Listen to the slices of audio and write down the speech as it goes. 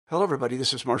Hello, everybody.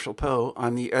 This is Marshall Poe.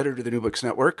 I'm the editor of the New Books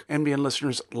Network. NBN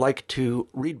listeners like to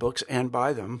read books and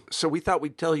buy them. So we thought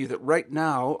we'd tell you that right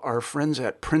now, our friends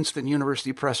at Princeton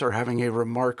University Press are having a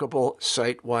remarkable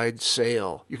site-wide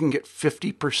sale. You can get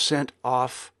 50%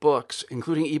 off books,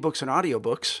 including ebooks and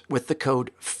audiobooks, with the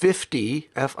code 50,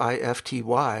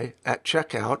 F-I-F-T-Y, at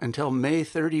checkout until May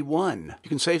 31. You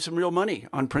can save some real money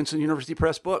on Princeton University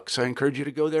Press books. I encourage you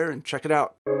to go there and check it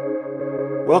out.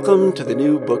 Welcome to the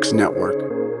New Books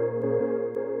Network.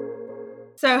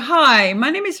 So, hi, my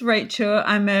name is Rachel.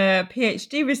 I'm a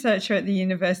PhD researcher at the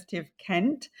University of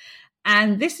Kent.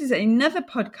 And this is another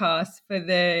podcast for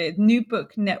the New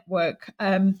Book Network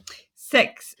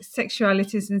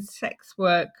Sexualities and Sex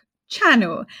Work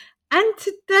channel. And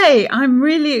today I'm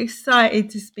really excited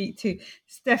to speak to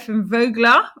Stefan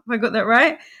Vogler, if I got that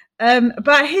right,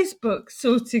 about his book,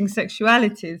 Sorting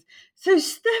Sexualities. So,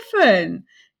 Stefan,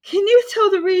 can you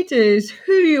tell the readers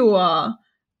who you are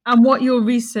and what your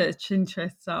research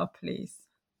interests are, please?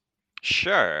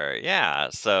 Sure, yeah.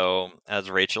 So, as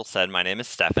Rachel said, my name is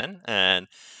Stefan, and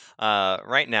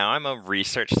right now I'm a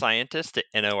research scientist at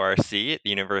NORC at the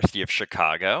University of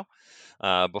Chicago.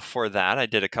 Before that, I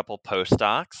did a couple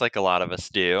postdocs, like a lot of us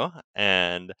do,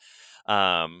 and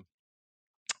um,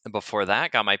 before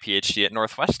that, got my PhD at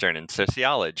Northwestern in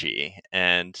sociology.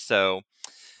 And so,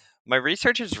 my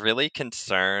research is really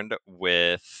concerned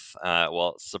with,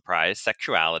 well, surprise,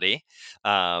 sexuality,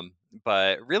 um,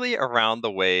 but really around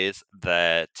the ways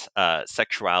that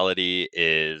sexuality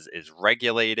is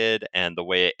regulated and the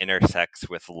way it intersects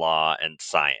with law and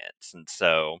science. And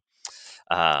so,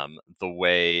 the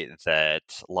way that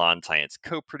law and science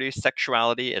co-produce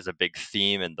sexuality is a big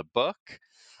theme in the book.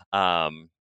 Um,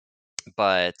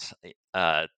 but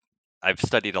uh, I've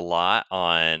studied a lot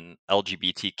on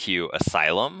LGBTQ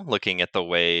asylum, looking at the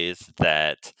ways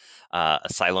that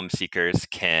asylum seekers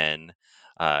can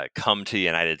come to the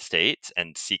United States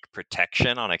and seek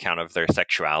protection on account of their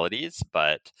sexualities.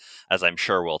 But as I'm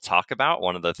sure we'll talk about,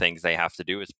 one of the things they have to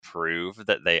do is prove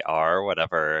that they are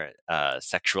whatever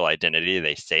sexual identity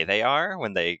they say they are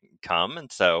when they come.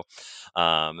 And so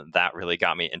that really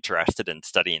got me interested in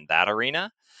studying that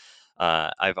arena.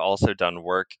 I've also done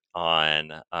work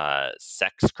on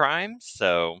sex crimes,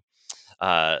 so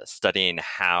studying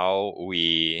how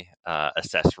we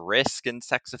assess risk in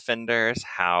sex offenders,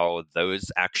 how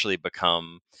those actually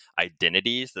become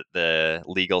identities that the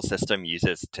legal system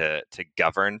uses to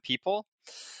govern people.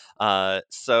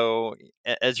 So,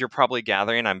 as you're probably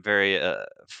gathering, I'm very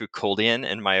Foucauldian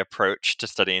in my approach to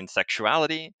studying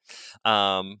sexuality.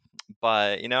 Um,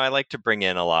 but I like to bring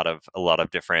in a lot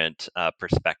of different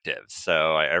perspectives.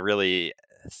 So I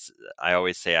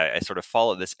always say I sort of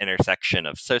follow this intersection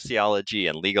of sociology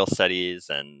and legal studies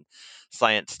and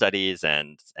science studies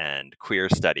and queer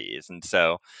studies. And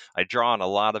so I draw on a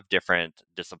lot of different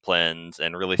disciplines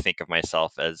and really think of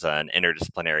myself as an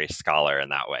interdisciplinary scholar in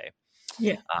that way.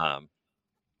 Yeah. Um,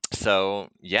 so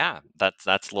yeah, that's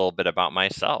a little bit about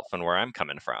myself and where I'm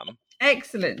coming from.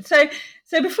 Excellent. So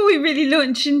before we really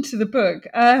launch into the book,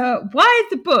 why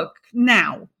the book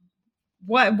now?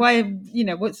 Why,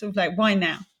 what sort of like, why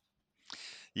now?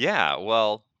 Yeah,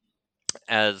 well,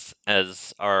 as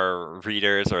our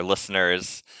readers or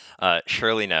listeners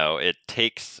surely know, it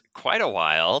takes quite a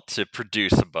while to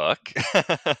produce a book.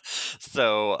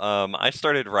 So I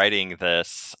started writing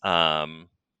this.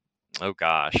 Oh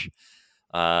gosh.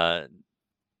 Uh,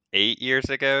 8 years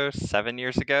ago, 7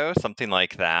 years ago, something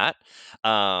like that.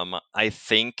 I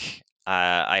think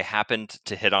I happened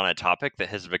to hit on a topic that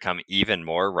has become even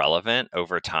more relevant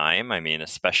over time. I mean,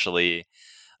 especially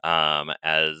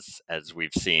as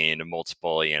we've seen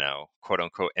multiple, quote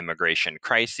unquote immigration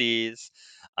crises.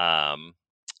 Um,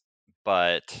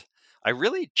 but I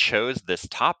really chose this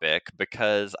topic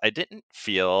because I didn't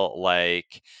feel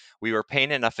like we were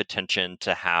paying enough attention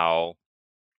to how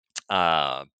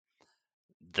uh,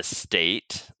 the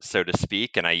state, so to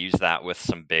speak, and I use that with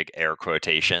some big air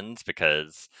quotations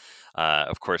because,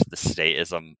 of course, the state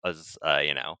is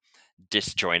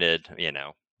disjointed,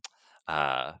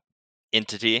 uh,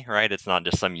 entity, right? It's not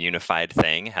just some unified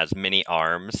thing. It has many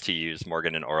arms, to use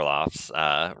Morgan and Orloff's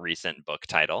recent book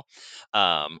title,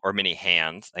 or many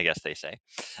hands, I guess they say.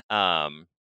 Um,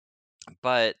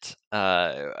 but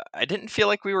I didn't feel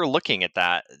like we were looking at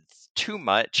that too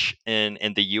much in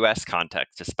the U.S.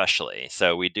 context, especially.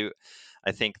 So we do.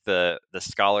 I think the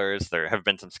scholars, there have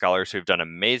been some scholars who've done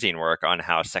amazing work on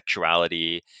how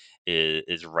sexuality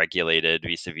is regulated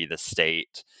vis-a-vis the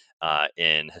state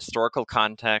in historical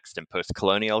context and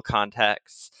post-colonial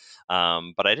contexts.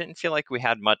 But I didn't feel like we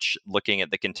had much looking at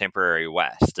the contemporary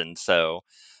West, and so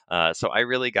So I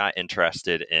really got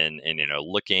interested in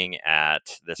looking at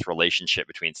this relationship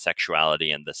between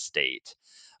sexuality and the state.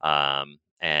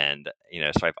 And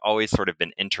so I've always sort of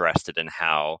been interested in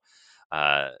how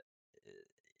uh,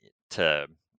 to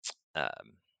um,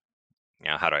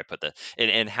 how do I put this?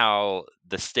 And how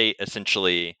the state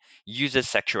essentially uses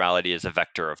sexuality as a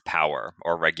vector of power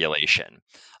or regulation.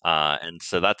 And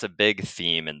so that's a big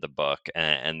theme in the book,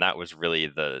 and that was really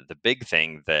the big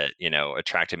thing that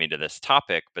attracted me to this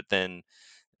topic. But then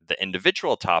the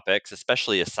individual topics,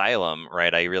 especially asylum,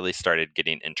 right? I really started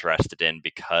getting interested in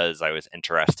because I was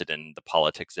interested in the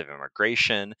politics of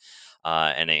immigration,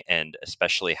 and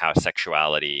especially how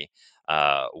sexuality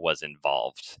was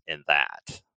involved in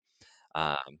that.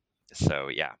 Um, so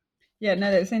yeah. Yeah,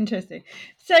 no, that's interesting.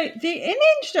 So in the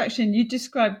introduction, you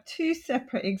described two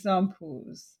separate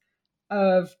examples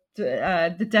of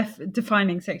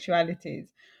defining sexualities.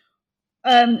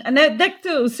 And they're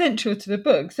still central to the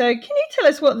book. So can you tell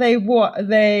us what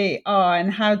they are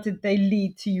and how did they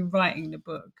lead to you writing the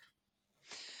book?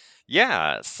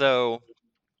 Yeah. So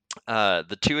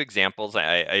the two examples,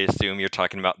 I assume you're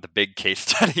talking about the big case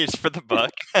studies for the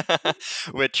book,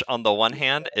 which on the one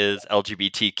hand is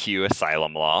LGBTQ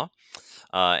asylum law,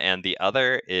 and the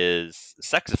other is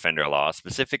sex offender law,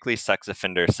 specifically sex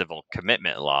offender civil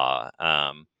commitment law,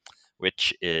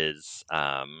 which is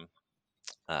not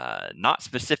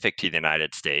specific to the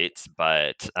United States,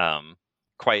 but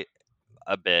quite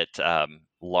a bit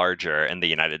larger in the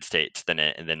United States than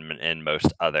in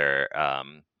most other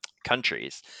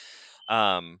countries.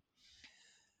 Um,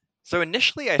 so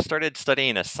initially, I started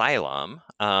studying asylum,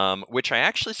 which I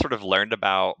actually sort of learned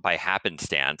about by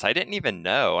happenstance. I didn't even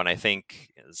know, and I think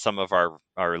some of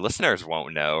our listeners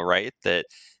won't know, right? That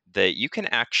you can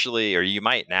actually, or you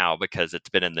might now, because it's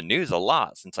been in the news a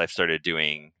lot since I've started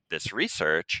doing this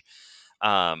research.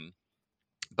 Um,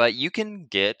 but you can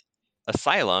get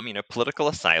asylum, political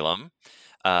asylum,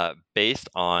 based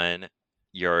on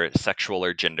your sexual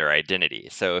or gender identity.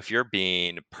 So if you're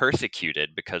being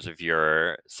persecuted because of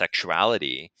your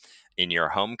sexuality in your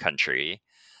home country,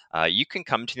 you can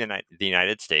come to the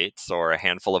United States or a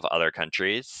handful of other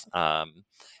countries,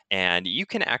 and you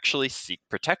can actually seek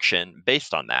protection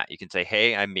based on that. You can say,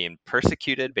 hey, I'm being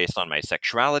persecuted based on my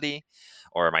sexuality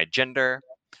or my gender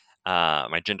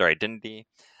identity,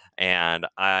 and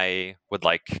I would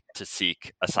like to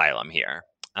seek asylum here.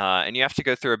 And you have to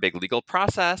go through a big legal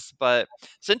process. But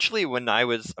essentially, when I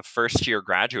was a first year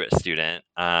graduate student,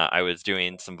 I was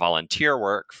doing some volunteer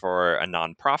work for a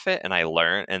nonprofit, and I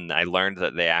learned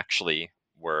that they actually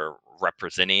were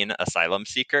representing asylum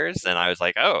seekers, and I was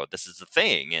like, oh, this is a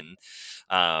thing. And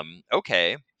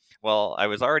okay, well, I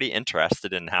was already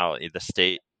interested in how the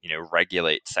state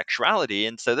regulates sexuality,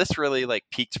 and so this really like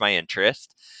piqued my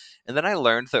interest. And then I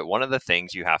learned that one of the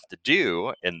things you have to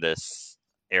do in this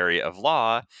area of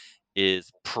law is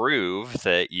prove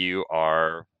that you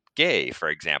are gay, for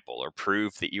example, or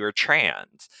prove that you are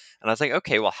trans. And I was like,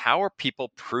 okay, well, how are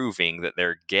people proving that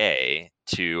they're gay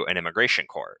to an immigration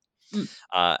court?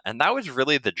 Mm. And that was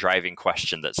really the driving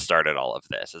question that started all of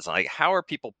this. Is like, how are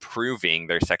people proving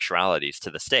their sexualities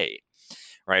to the state,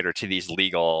 right, or to these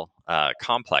legal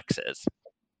complexes?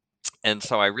 And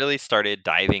so I really started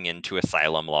diving into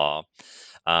asylum law,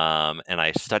 and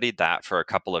I studied that for a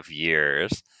couple of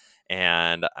years.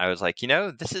 And I was like,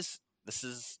 this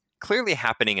is clearly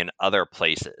happening in other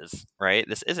places, right?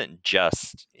 This isn't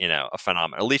just a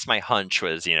phenomenon. At least my hunch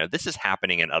was, this is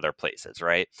happening in other places,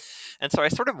 right? And so I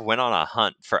sort of went on a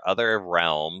hunt for other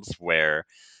realms where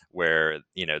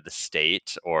the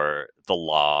state or the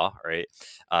law, right,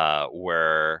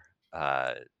 were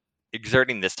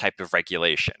exerting this type of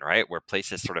regulation, right, where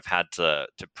places sort of had to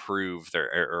prove their,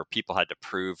 or people had to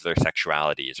prove their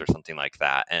sexualities or something like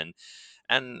that. And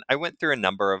I went through a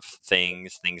number of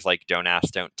things like don't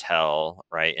ask, don't tell,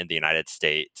 right, in the United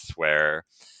States,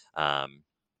 um,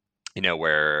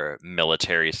 where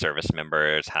military service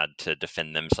members had to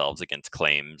defend themselves against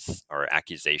claims or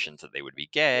accusations that they would be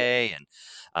gay, and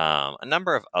a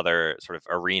number of other sort of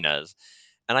arenas.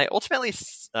 And I ultimately,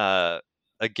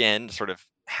 again, sort of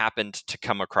happened to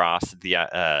come across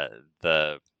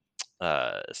the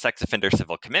sex offender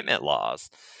civil commitment laws,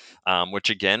 which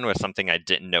again was something I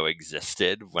didn't know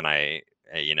existed when I,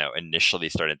 initially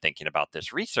started thinking about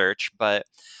this research. But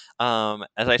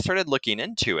as I started looking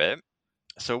into it,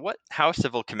 so how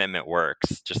civil commitment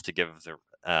works, just to give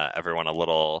everyone a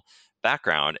little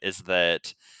background, is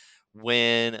that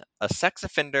when a sex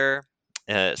offender,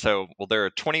 there are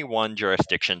 21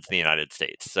 jurisdictions in the United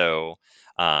States. So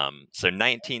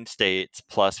 19 states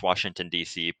plus Washington,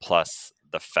 D.C., plus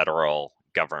the federal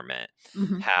government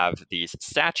Mm-hmm. have these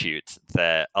statutes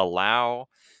that allow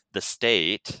the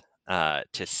state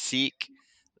to seek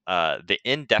the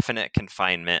indefinite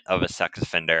confinement of a sex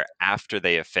offender after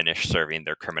they have finished serving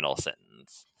their criminal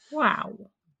sentence. Wow.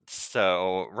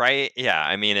 So, right, yeah,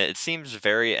 I mean, it seems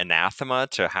very anathema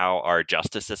to how our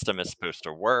justice system is supposed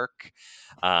to work,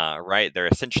 right? They're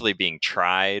essentially being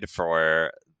tried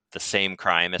for the same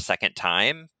crime a second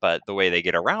time, but the way they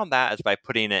get around that is by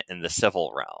putting it in the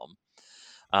civil realm.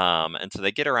 And so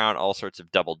they get around all sorts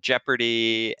of double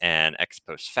jeopardy and ex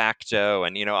post facto,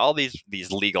 and all these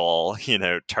legal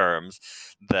terms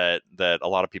that a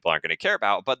lot of people aren't going to care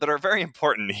about, but that are very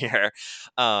important here.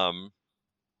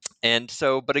 And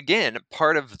so, but again,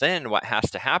 part of then what has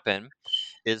to happen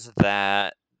is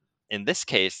that in this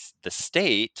case, the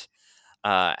state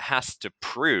has to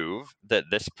prove that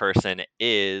this person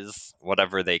is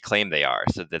whatever they claim they are,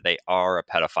 so that they are a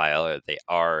pedophile, or they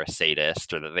are a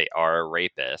sadist, or that they are a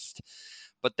rapist.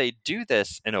 But they do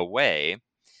this in a way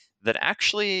that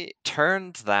actually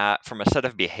turns that from a set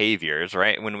of behaviors,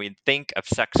 right? When we think of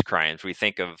sex crimes, we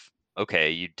think of,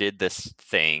 okay, you did this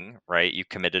thing, right? You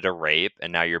committed a rape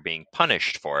and now you're being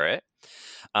punished for it.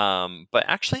 But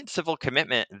actually, in civil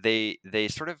commitment, they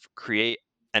sort of create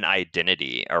an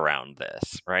identity around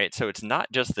this, right? So it's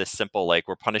not just this simple like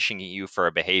we're punishing you for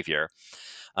a behavior.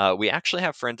 We actually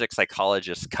have forensic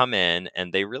psychologists come in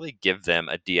and they really give them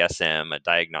a DSM,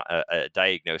 a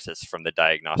diagnosis from the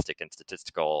Diagnostic and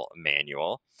Statistical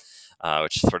Manual,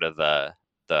 which is sort of the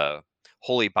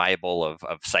holy Bible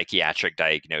of psychiatric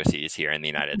diagnoses here in the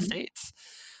United States.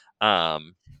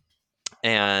 And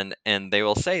they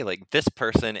will say like this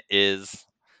person is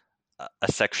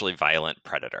a sexually violent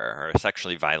predator or a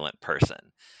sexually violent person,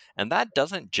 and that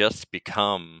doesn't just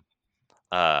become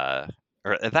uh,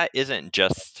 or that isn't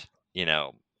just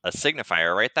a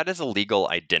signifier, right? That is a legal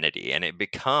identity, and it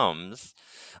becomes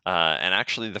and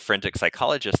actually the forensic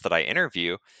psychologists that I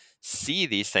interview see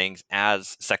these things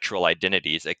as sexual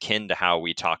identities akin to how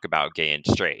we talk about gay and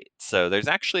straight. So there's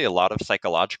actually a lot of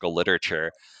psychological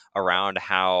literature around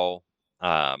how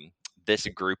this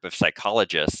group of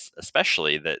psychologists,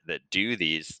 especially that do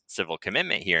these civil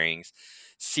commitment hearings,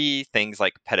 see things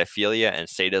like pedophilia and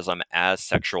sadism as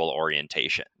sexual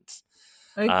orientations.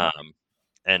 Okay.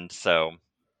 And so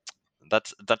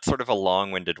that's sort of a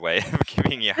long-winded way of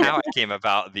giving you how I came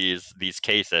about these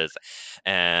cases,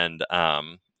 and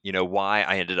why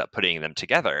I ended up putting them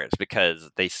together. It's because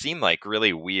they seem like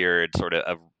really weird, sort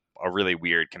of a really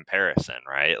weird comparison,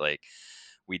 right? Like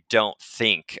we don't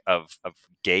think of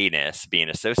gayness being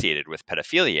associated with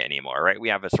pedophilia anymore, right? We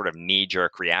have a sort of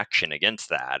knee-jerk reaction against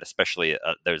that, especially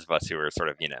those of us who are sort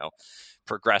of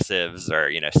progressives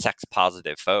or sex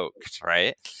positive folks,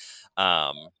 right?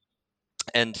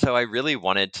 And so I really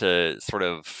wanted to sort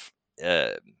of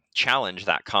uh, challenge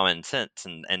that common sense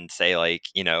and say like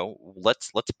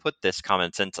let's put this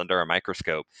common sense under a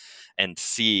microscope and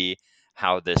see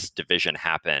how this division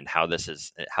happened, how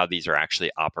these are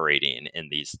actually operating in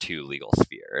these two legal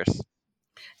spheres.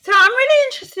 So I'm really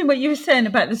interested in what you were saying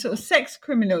about the sort of sex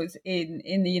criminals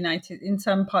in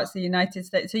some parts of the United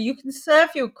States. So you can serve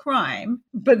your crime,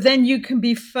 but then you can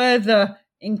be further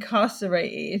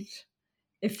incarcerated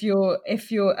if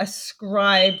you're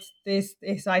ascribed this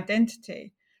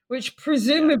identity, which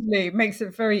presumably makes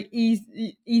it very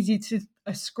easy to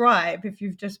ascribe if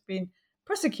you've just been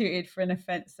prosecuted for an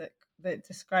offence that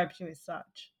describes you as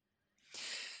such.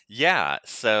 Yeah,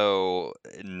 so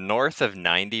north of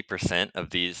 90% of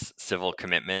these civil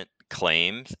commitment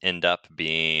claims end up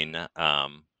being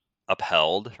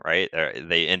upheld, right? Or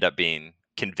they end up being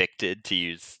convicted, to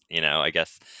use, I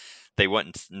guess they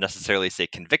wouldn't necessarily say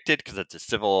convicted because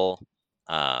it's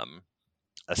um,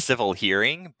 a civil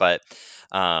hearing, but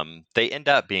they end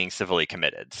up being civilly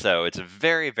committed. So it's a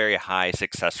very, very high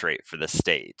success rate for the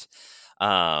state.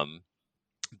 Um,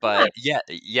 Ah, but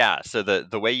yeah. So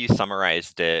the way you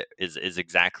summarized it is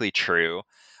exactly true.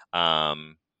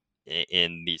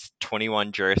 In these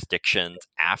 21 jurisdictions,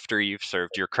 after you've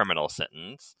served your criminal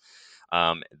sentence,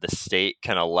 the state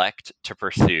can elect to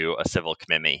pursue a civil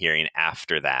commitment hearing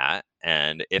after that,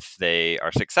 and if they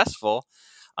are successful,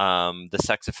 the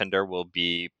sex offender will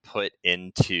be put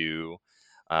into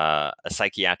a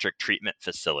psychiatric treatment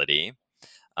facility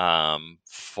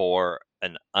for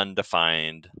an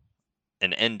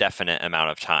indefinite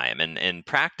amount of time. And in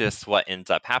practice, what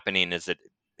ends up happening is it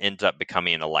ends up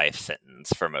becoming a life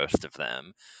sentence for most of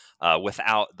them,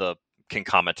 without the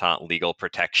concomitant legal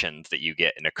protections that you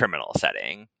get in a criminal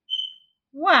setting.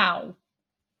 wow. Wow.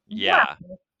 Yeah,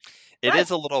 it That's is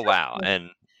a little wow.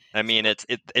 And I mean,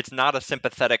 it's not a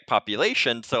sympathetic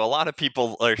population, so a lot of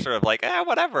people are sort of like,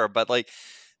 whatever. But like,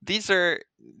 these are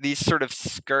these sort of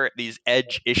these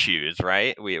edge issues,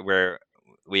 right? Where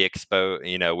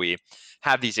we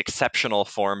have these exceptional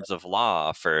forms of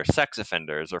law for sex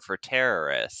offenders or for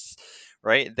terrorists,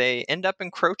 right? They end up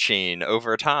encroaching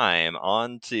over time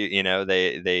onto,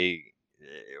 they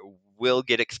will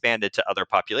get expanded to other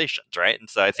populations, right? And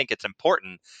so I think it's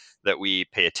important that we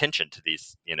pay attention to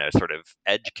these, sort of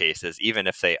edge cases, even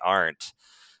if they aren't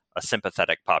a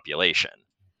sympathetic population.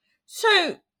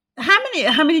 So,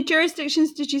 how many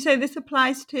jurisdictions did you say this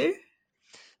applies to?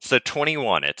 So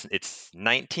 21. It's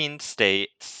 19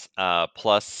 states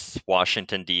plus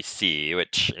Washington D.C.,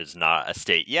 which is not a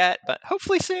state yet, but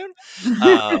hopefully soon.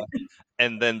 Uh,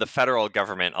 and then the federal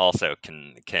government also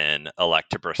can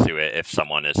elect to pursue it if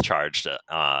someone is charged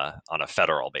on a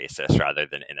federal basis rather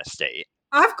than in a state.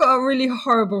 I've got a really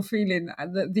horrible feeling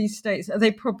that these states are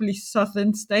they probably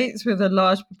southern states with a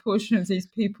large proportion of these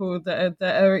people that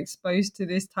are exposed to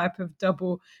this type of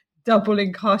double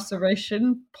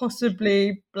incarceration,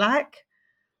 possibly black.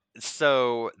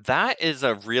 So that's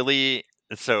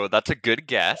a good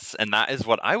guess, and that is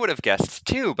what I would have guessed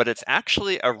too, but it's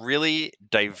actually a really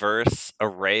diverse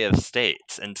array of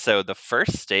states. And so the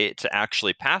first state to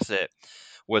actually pass it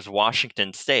was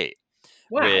Washington State,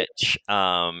 Wow. which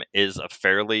is a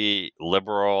fairly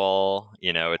liberal,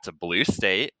 it's a blue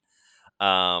state.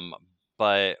 Um,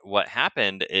 but what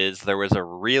happened is there was a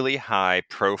really high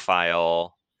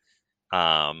profile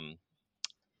um,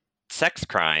 sex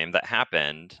crime that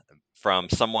happened from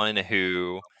someone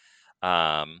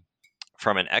um,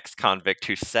 from an ex-convict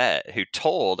who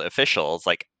told officials,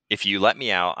 like, if you let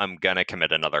me out, I'm gonna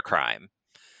commit another crime.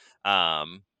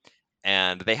 Um,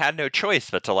 and they had no choice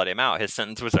but to let him out. His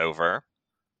sentence was over,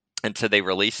 and so they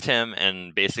released him.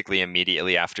 And basically,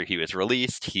 immediately after he was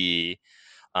released, he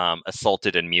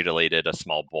assaulted and mutilated a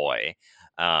small boy.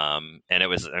 And it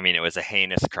was a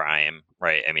heinous crime,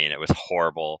 right? I mean, it was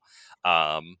horrible.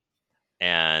 Um,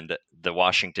 and the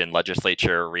Washington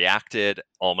legislature reacted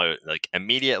almost like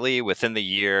immediately. Within the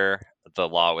year the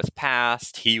law was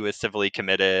passed, he was civilly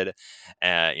committed.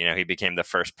 He became the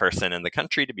first person in the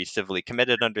country to be civilly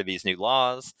committed under these new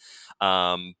laws.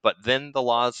 But then the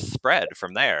laws spread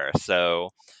from there.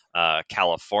 So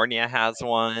California has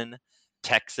one,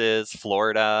 Texas,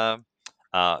 Florida,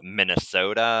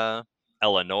 Minnesota,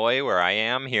 Illinois, where I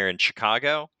am here in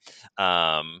Chicago.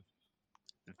 Um,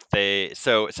 it's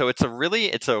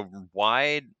a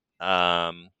wide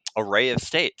array of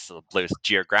states, both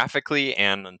geographically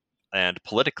and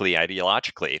politically,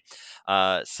 ideologically.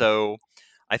 So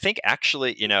I think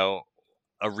actually,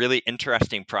 a really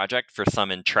interesting project for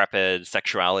some intrepid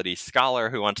sexuality scholar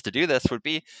who wants to do this would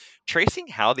be tracing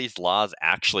how these laws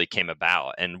actually came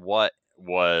about and what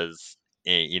was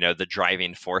the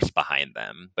driving force behind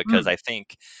them, because Mm. I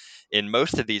think in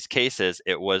most of these cases,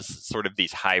 it was sort of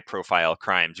these high profile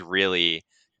crimes really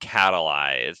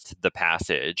catalyzed the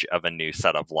passage of a new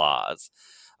set of laws.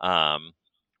 Um,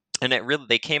 and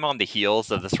they came on the heels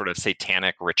of the sort of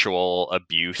satanic ritual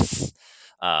abuse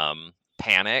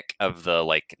panic of the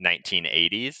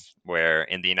 1980s, where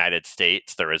in the United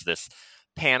States there was this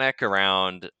panic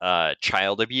around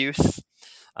child abuse,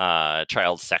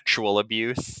 child sexual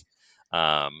abuse.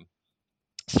 Um,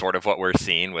 Sort of what we're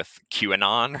seeing with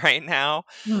QAnon right now.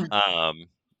 Mm. Um,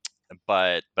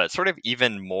 but sort of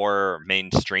even more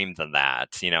mainstream than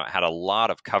that. It had a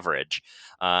lot of coverage,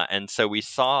 and so we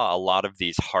saw a lot of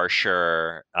these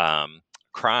harsher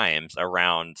crimes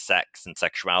around sex and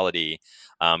sexuality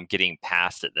getting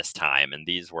passed at this time, and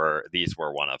these were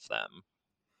one of them.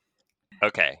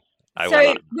 Okay, I went So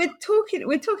on.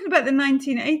 we're talking about the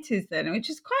 1980s then, which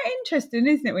is quite interesting,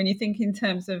 isn't it? When you think in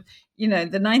terms of the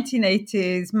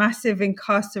 1980s, massive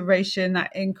incarceration,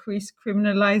 that increased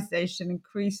criminalization,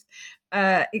 increased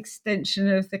extension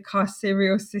of the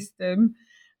carceral system,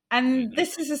 and Mhm.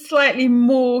 this is a slightly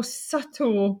more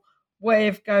subtle way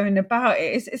of going about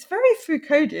it. It's very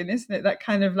Foucauldian, isn't it? That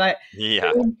kind of like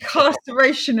Yeah. the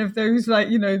incarceration of those, like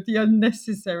the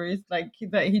unnecessaries, like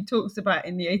that he talks about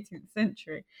in the 18th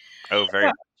century. Oh, very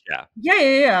But much. Yeah.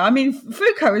 yeah. I mean,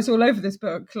 Foucault is all over this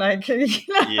book. Like,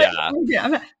 Yeah.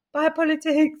 I'm like,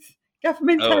 biopolitics, Oh,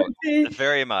 governmentality.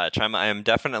 very much. I'm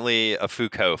definitely a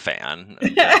Foucault fan.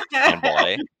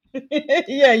 Fanboy.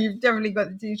 Yeah, you've definitely got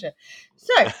the t-shirt.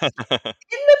 So, in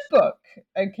the book,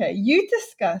 okay, you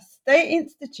discuss state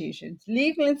institutions,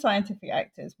 legal and scientific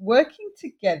actors working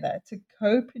together to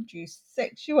co-produce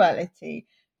sexuality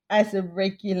as a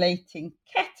regulating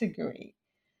category.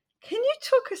 Can you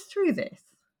talk us through this?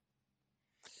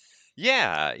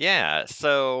 Yeah.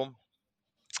 So,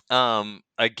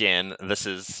 again, this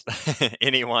is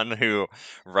anyone who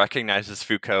recognizes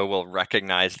Foucault will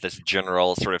recognize this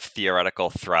general sort of theoretical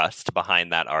thrust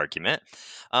behind that argument.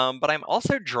 But I'm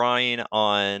also drawing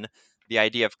on the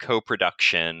idea of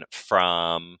co-production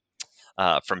from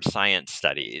science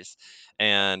studies.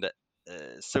 And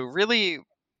so really,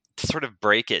 to sort of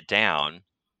break it down,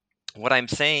 what I'm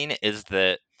saying is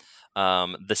that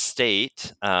the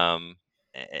state,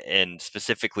 and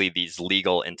specifically these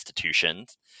legal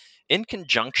institutions, in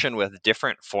conjunction with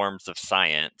different forms of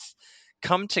science,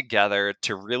 come together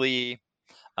to really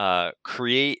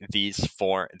create these.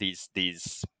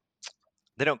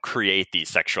 They don't create these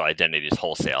sexual identities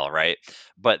wholesale, right?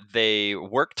 But they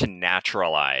work to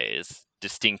naturalize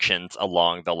distinctions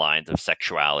along the lines of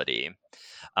sexuality,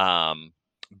 um,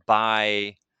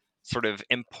 by sort of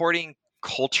importing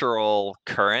cultural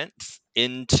currents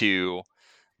into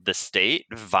the state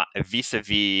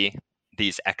vis-a-vis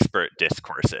these expert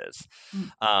discourses.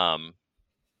 Mm. Um,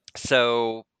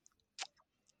 so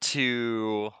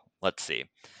to let's see,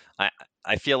 I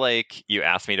I feel like you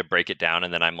asked me to break it down,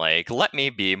 and then I'm like, let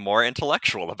me be more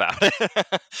intellectual about it.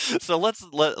 So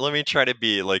let me try to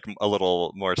be like a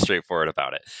little more straightforward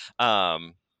about it.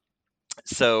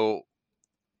 So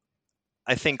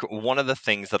I think one of the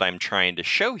things that I'm trying to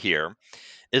show here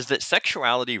is that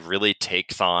sexuality really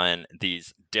takes on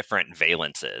these different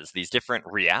valences, these different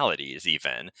realities,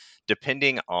 even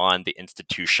depending on the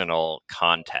institutional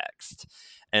context.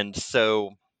 And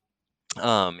so,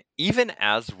 even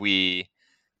as we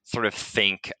sort of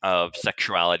think of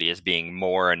sexuality as being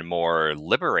more and more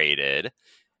liberated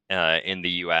in the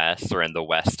US or in the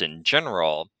West in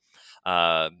general,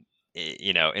 uh,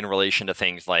 in relation to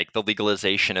things like the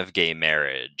legalization of gay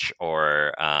marriage,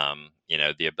 or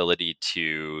the ability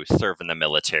to serve in the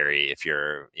military if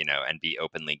you're, and be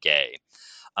openly gay.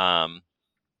 Um,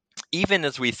 Even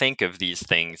as we think of these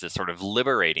things as sort of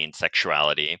liberating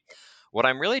sexuality, what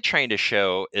I'm really trying to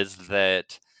show is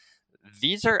that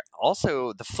these are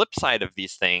also the flip side of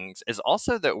these things is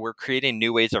also that we're creating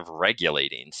new ways of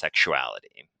regulating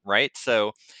sexuality, right?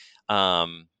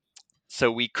 Um,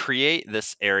 so we create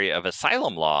this area of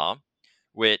asylum law,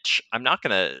 which I'm not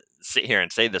going to sit here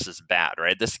and say this is bad,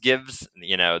 right? This gives,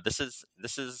 this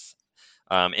is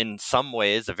in some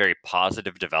ways a very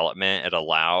positive development. It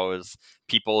allows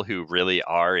people who really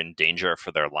are in danger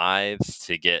for their lives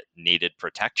to get needed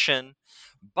protection,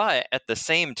 but at the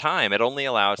same time, it only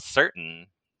allows certain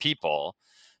people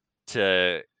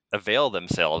to avail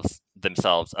themselves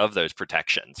of those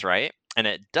protections, right? And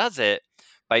it does it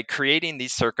by creating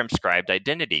these circumscribed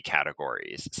identity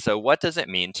categories. So what does it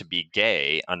mean to be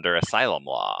gay under asylum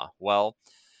law? Well,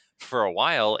 for a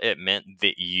while it meant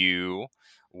that you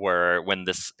were, when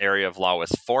this area of law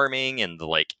was forming in the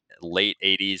like late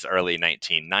 80s, early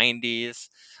 1990s,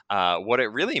 what it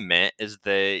really meant is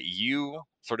that you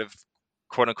sort of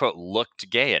quote unquote looked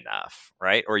gay enough,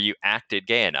 right? Or you acted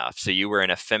gay enough. So you were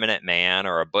an effeminate man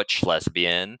or a butch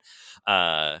lesbian.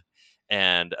 Uh,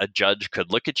 and a judge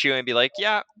could look at you and be like,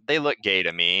 yeah, they look gay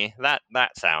to me. That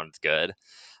sounds good.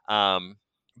 Um,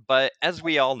 but as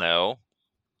we all know,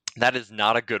 that is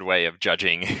not a good way of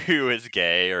judging who is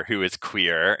gay or who is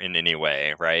queer in any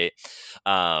way, right?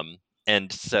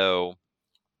 And so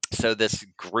this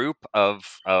group of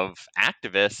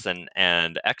activists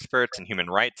and experts and human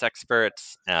rights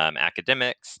experts,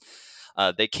 academics,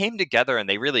 they came together and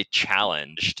they really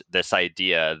challenged this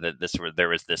idea that there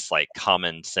was this like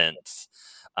common sense.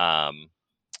 Um,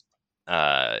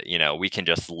 we can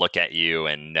just look at you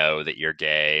and know that you're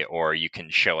gay, or you can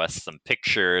show us some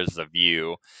pictures of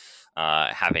you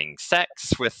having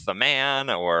sex with a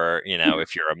man, or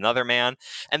if you're another man.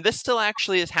 And this still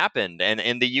actually has happened, and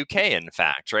in the UK, in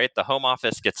fact, right, the Home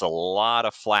Office gets a lot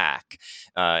of flack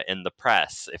in the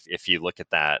press if you look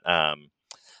at that,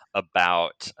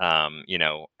 about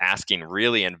asking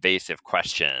really invasive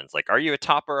questions like, are you a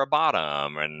top or a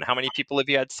bottom, and how many people have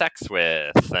you had sex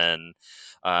with, and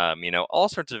all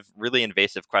sorts of really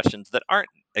invasive questions that aren't,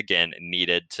 again,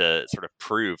 needed to sort of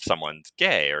prove someone's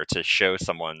gay or to show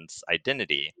someone's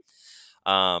identity.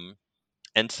 um,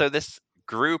 and so this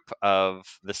group of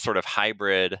this sort of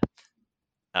hybrid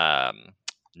um,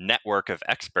 network of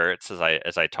experts, as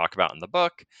I talk about in the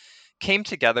book, came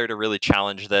together to really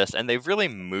challenge this, and they've really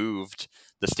moved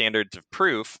the standards of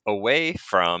proof away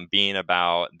from being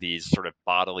about these sort of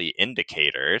bodily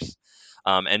indicators,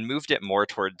 and moved it more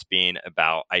towards being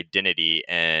about identity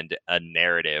and a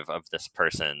narrative of this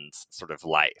person's sort of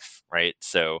life, right?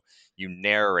 So you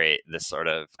narrate this sort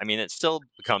of, I mean, it still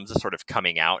becomes a sort of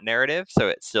coming out narrative, so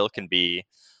it still can be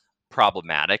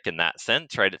problematic in that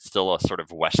sense, right? It's still a sort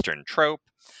of Western trope.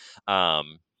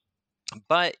 Um,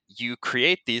 but you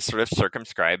create these sort of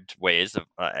circumscribed ways of,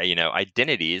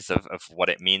 identities of what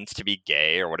it means to be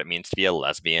gay, or what it means to be a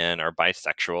lesbian or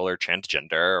bisexual or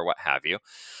transgender or what have you.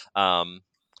 Um,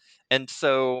 and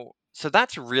so So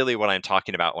that's really what I'm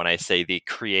talking about when I say they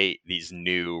create these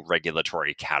new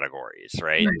regulatory categories,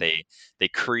 right? They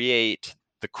create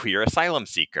the queer asylum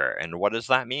seeker, and what does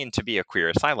that mean to be a queer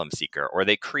asylum seeker? Or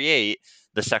they create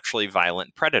the sexually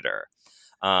violent predator.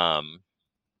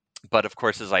 But of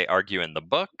course, as I argue in the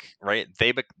book, right,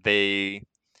 they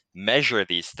measure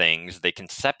these things, they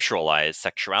conceptualize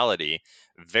sexuality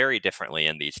very differently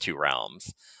in these two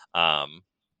realms.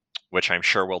 Which I'm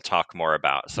sure we'll talk more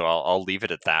about. So I'll leave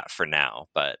it at that for now.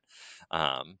 But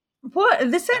what the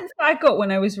yeah, sense that I got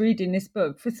when I was reading this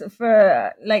book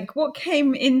for like what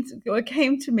came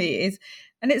to me is,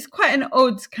 and it's quite an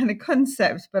odd kind of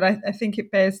concept, but I think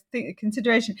it bears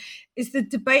consideration, is the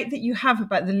debate that you have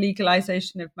about the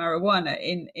legalization of marijuana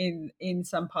in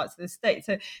some parts of the state.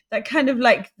 So that kind of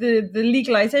like the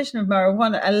legalization of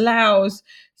marijuana allows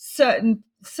certain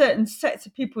sets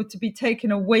of people to be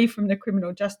taken away from the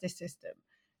criminal justice system,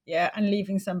 yeah, and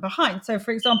leaving some behind. So,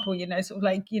 for example, sort of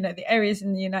like the areas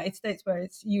in the United States where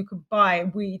it's you can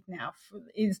buy weed now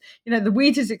is the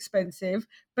weed is expensive,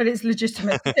 but it's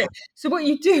legitimate to do. So, what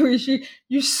you do is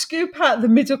you scoop out the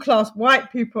middle class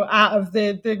white people out of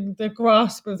the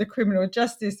grasp of the criminal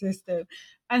justice system,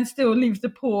 and still leave the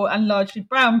poor and largely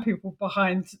brown people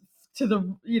behind to the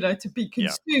to be yeah,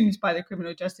 consumed by the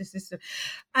criminal justice system.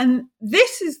 And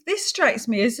this strikes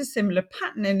me as a similar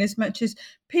pattern, in as much as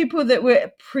people that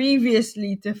were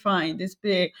previously defined as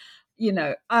being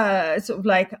sort of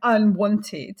like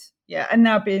unwanted, yeah, and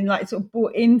now being like sort of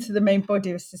brought into the main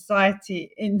body of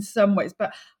society in some ways,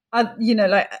 but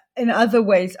like in other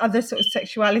ways, other sort of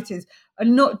sexualities are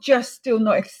not just still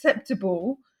not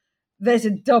acceptable. There's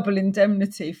a double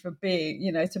indemnity for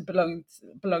being, to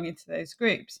belonging to those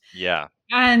groups. yeah,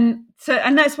 And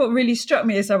that's what really struck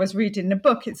me as I was reading the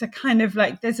book. It's a kind of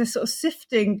like there's a sort of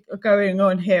sifting going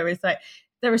on here. Is like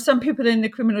there are some people in the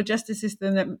criminal justice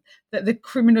system that the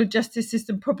criminal justice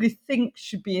system probably thinks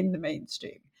should be in the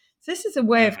mainstream. So this is a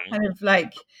way of hmm kind of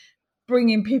like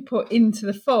bringing people into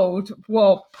the fold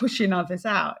while pushing others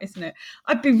out, isn't it?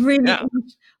 I'd be really, yeah,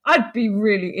 I'd be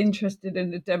really interested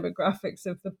in the demographics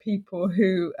of the people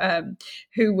who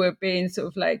were being sort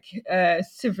of like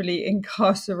civilly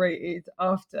incarcerated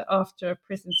after a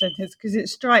prison sentence, because it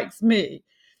strikes me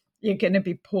you're going to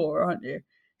be poor, aren't you?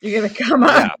 You're going to come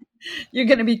out. yeah. You're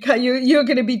going to be you're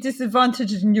going to be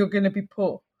disadvantaged, and you're going to be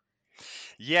poor.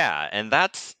 Yeah, and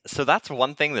that's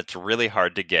one thing that's really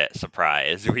hard to get.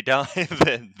 Surprise. We don't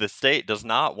the state does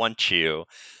not want you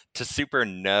to super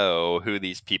know who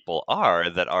these people are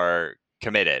that are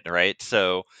committed, right?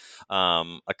 So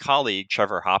a colleague,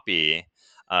 Trevor Hoppy,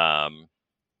 um,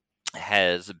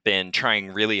 has been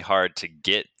trying really hard to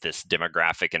get this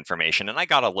demographic information, and I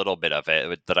got a little bit of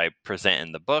it that I present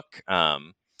in the book.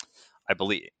 I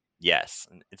believe, yes,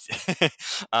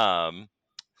 it's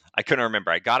I couldn't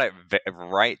remember. I got it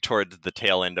right towards the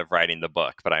tail end of writing the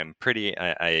book, but I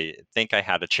think I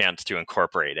had a chance to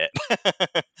incorporate it.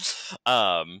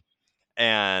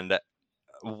 And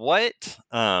what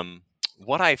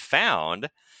I found,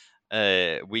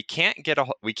 we can't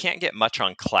get much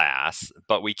on class,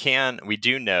 but we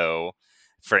do know,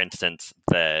 for instance,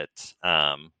 that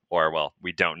or well,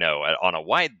 we don't know on a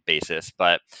wide basis,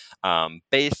 but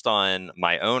based on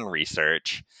my own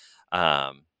research,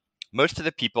 um, most of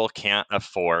the people can't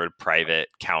afford private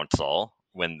counsel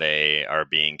when they are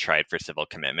being tried for civil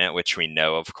commitment, which we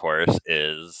know, of course,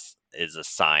 is a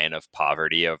sign of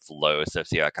poverty, of low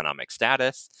socioeconomic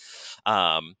status.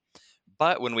 Um,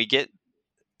 but when we get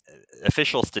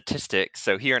official statistics,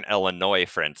 so here in Illinois,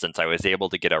 for instance, I was able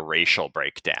to get a racial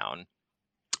breakdown,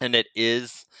 and it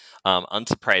is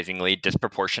unsurprisingly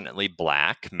disproportionately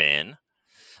black men.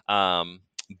 Um,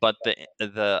 but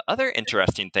the other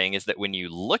interesting thing is that when you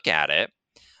look at it,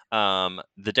 the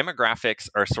demographics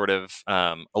are sort of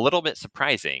a little bit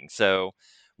surprising. So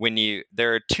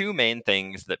there are two main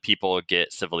things that people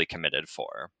get civilly committed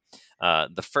for.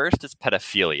 The first is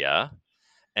pedophilia,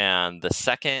 and the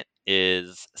second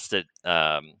is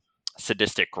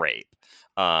sadistic rape,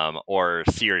 or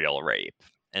serial rape,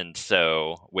 and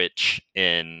so which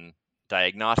in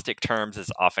diagnostic terms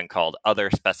is often called other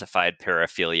specified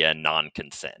paraphilia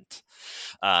non-consent,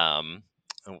 um,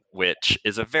 which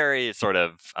is a very sort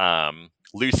of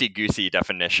loosey-goosey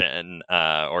definition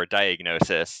or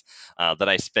diagnosis that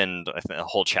I spend a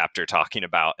whole chapter talking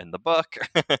about in the book.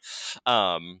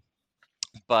 um,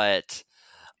 but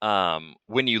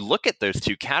when you look at those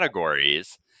two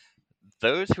categories,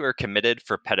 those who are committed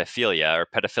for pedophilia or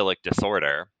pedophilic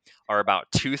disorder are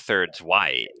about two-thirds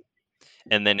white.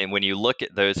 And then when you look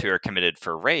at those who are committed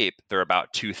for rape, they're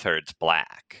about two-thirds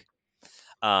black.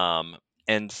 Um,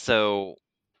 and so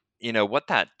what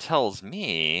that tells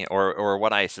me, or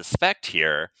what I suspect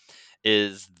here,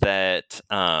 is that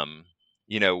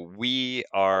we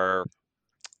are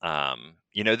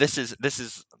this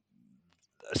is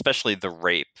especially the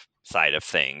rape side of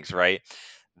things, right?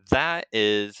 That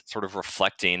is sort of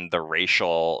reflecting the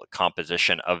racial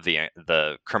composition of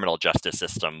the criminal justice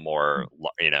system more,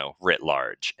 writ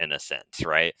large, in a sense,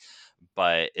 right?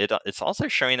 But it's also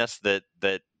showing us that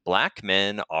Black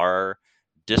men are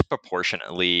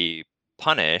disproportionately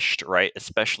punished, right?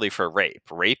 Especially for rape.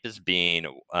 Rape is being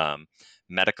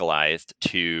medicalized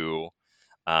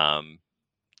um,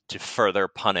 to further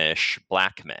punish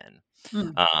Black men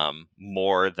Mm.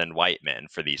 more than white men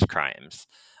for these crimes.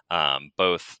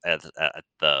 Both at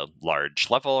the large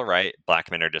level, right? Black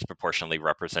men are disproportionately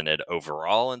represented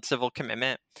overall in civil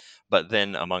commitment, but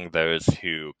then among those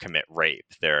who commit rape,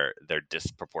 they're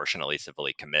disproportionately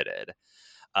civilly committed.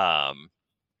 Um,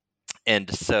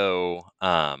 and so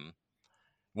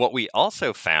what we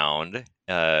also found,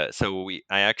 I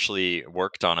actually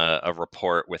worked on a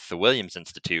report with the Williams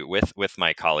Institute with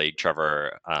my colleague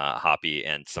Trevor Hoppy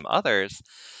and some others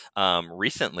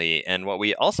recently, and what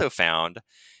we also found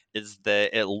is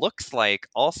that it looks like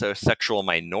also sexual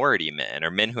minority men,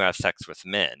 or men who have sex with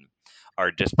men,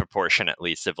 are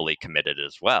disproportionately civilly committed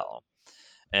as well.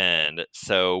 And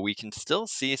so we can still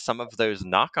see some of those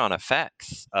knock-on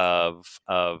effects of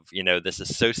this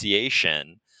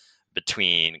association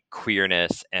between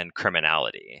queerness and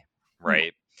criminality, Yeah.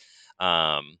 right?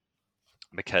 Um,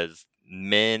 because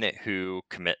men who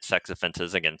commit sex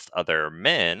offenses against other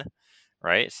men,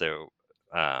 right? So,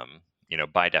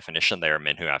 by definition, they are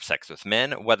men who have sex with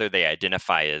men. Whether they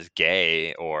identify as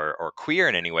gay or queer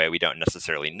in any way, we don't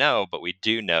necessarily know, but we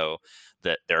do know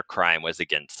that their crime was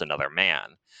against another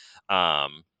man.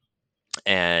 Um,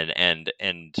 and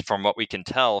from what we can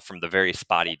tell from the very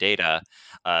spotty data,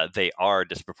 they are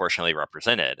disproportionately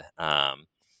represented.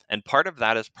 And part of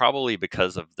that is probably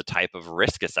because of the type of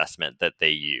risk assessment that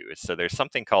they use. So there's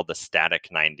something called the Static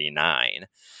 99,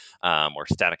 or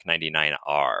Static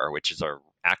 99R, which is a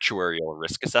actuarial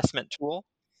risk assessment tool.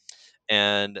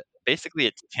 And basically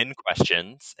it's 10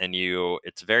 questions, and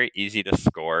it's very easy to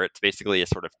score. It's basically a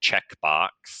sort of checkbox,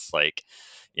 like,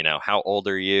 how old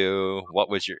are you,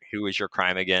 who was your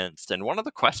crime against? And one of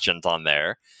the questions on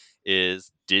there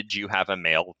is, did you have a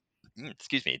male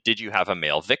did you have a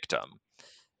male victim?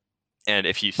 And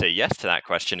if you say yes to that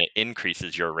question, it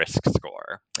increases your risk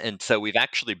score. And so we've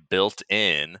actually built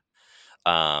in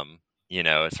um,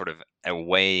 sort of a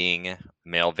weighing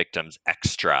male victims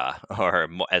extra, or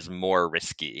as more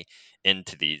risky,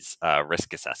 into these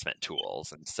risk assessment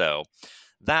tools. And so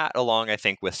that, along, I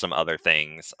think, with some other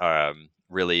things,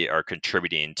 really are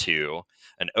contributing to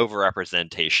an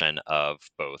overrepresentation of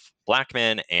both Black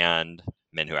men and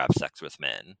men who have sex with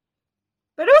men.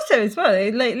 But also, as well,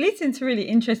 it like leads into really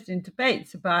interesting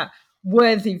debates about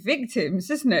worthy victims,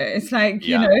 isn't it? It's like,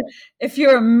 Yeah. if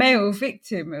you're a male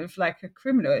victim of like a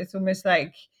criminal, it's almost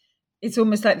like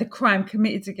the crime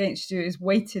committed against you is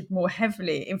weighted more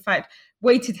heavily. In fact,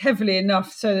 weighted heavily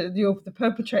enough so that the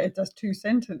perpetrator does 2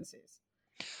 sentences.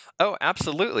 Oh,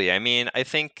 absolutely. I mean, I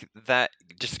think that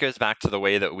just goes back to the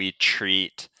way that we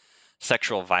treat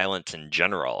sexual violence in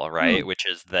general, right? Mm, Which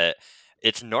is that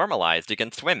it's normalized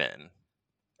against women,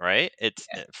 right? It's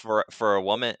for a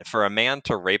woman, for a man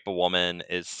to rape a woman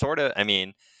is sort of, I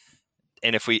mean,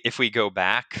 and if we go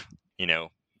back, you know,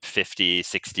 50,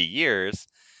 60 years,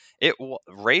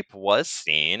 rape was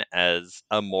seen as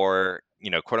a more,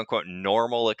 quote unquote,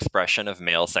 normal expression of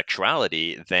male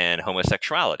sexuality than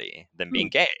homosexuality, than being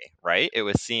mm. gay, right? It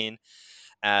was seen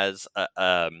as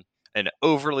an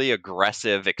overly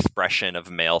aggressive expression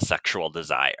of male sexual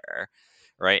desire,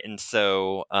 right? And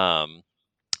so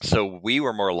we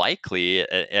were more likely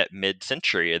at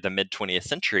mid-century, the mid 20th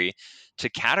century, to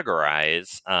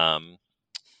categorize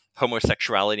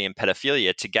homosexuality and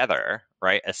pedophilia together,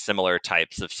 right, as similar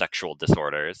types of sexual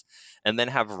disorders, and then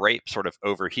have rape sort of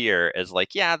over here as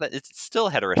like, yeah, that it's still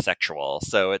heterosexual,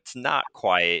 so it's not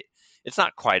quite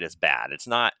as bad. It's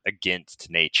not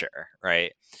against nature,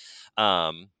 right?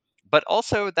 Um, but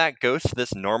also that goes to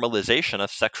this normalization of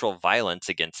sexual violence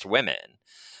against women,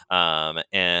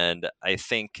 and I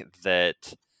think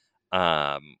that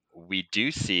we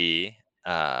do see.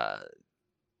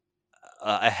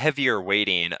 A heavier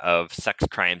weighting of sex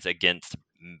crimes against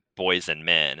boys and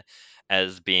men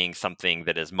as being something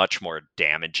that is much more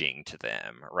damaging to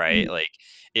them, right? Mm. Like,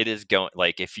 it is going,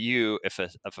 like, if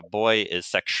a boy is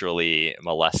sexually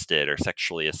molested or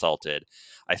sexually assaulted,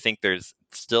 I think there's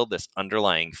still this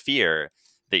underlying fear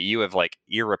that you have like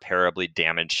irreparably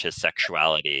damaged his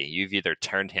sexuality. You've either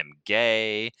turned him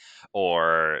gay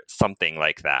or something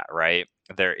like that, right?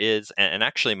 There is, and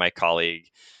actually, my colleague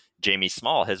Jamie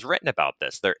Small has written about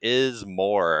this. There is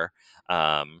more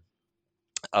um,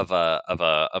 of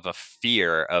a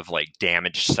fear of like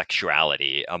damaged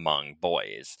sexuality among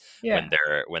boys Yeah.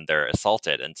 when they're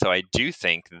assaulted, and so I do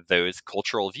think those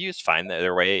cultural views find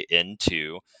their way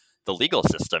into the legal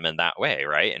system in that way,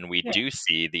 right? And we Yeah. do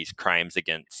see these crimes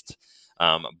against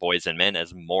boys and men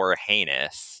as more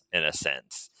heinous in a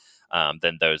sense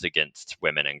than those against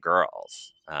women and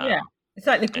girls. Yeah. It's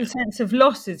like the And sense of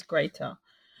loss is greater.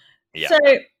 yeah, So,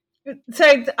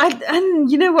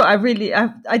 and you know what,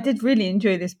 I did really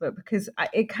enjoy this book because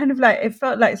it kind of like, it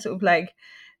felt like sort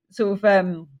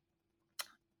of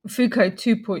Foucault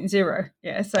 2.0.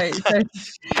 Yeah. So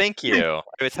thank you.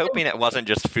 I was hoping it wasn't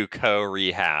just Foucault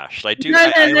rehashed. no,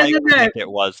 no, I no, like no, to no. think it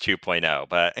was 2.0,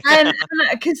 but And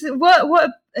because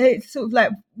what it's sort of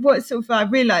like, what sort of I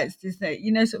realized is that,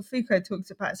 you know, sort of Foucault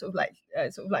talks about sort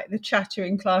of like the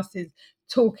chattering classes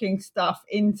talking stuff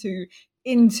into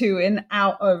and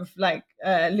out of like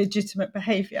legitimate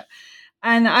behavior.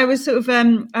 And I was sort of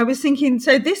I was thinking,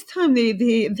 so this time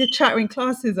the chattering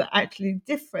classes are actually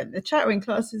different. The chattering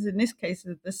classes in this case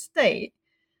are the state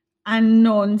and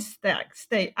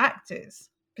non-state actors,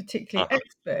 particularly uh-huh.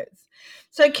 experts.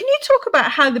 So, can you talk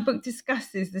about how the book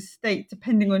discusses the state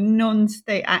depending on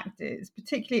non-state actors,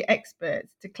 particularly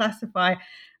experts, to classify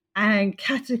and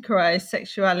categorize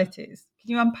sexualities? Can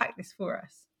you unpack this for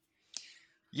us?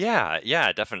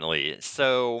 Yeah, definitely.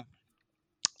 So,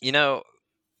 you know,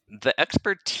 the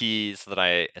expertise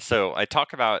so I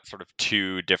talk about sort of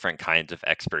two different kinds of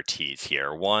expertise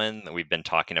here. One that we've been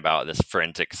talking about, this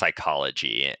forensic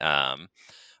psychology,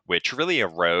 which really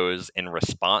arose in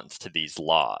response to these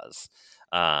laws.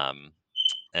 Um,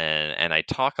 and I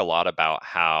talk a lot about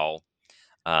how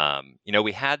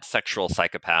we had sexual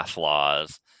psychopath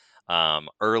laws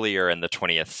earlier in the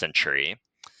 20th century,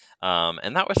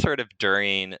 and that was sort of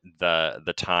during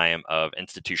the time of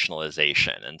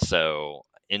institutionalization. And so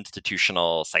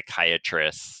institutional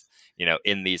psychiatrists,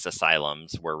 in these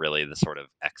asylums were really the sort of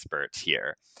experts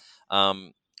here.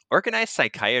 Um, Organized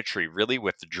psychiatry really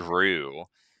withdrew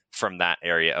from that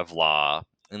area of law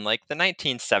in like the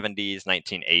 1970s,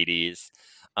 1980s.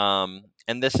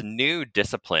 And this new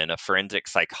discipline of forensic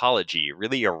psychology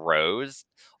really arose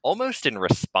almost in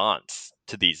response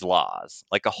to these laws.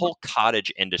 Like a whole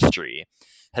cottage industry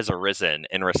has arisen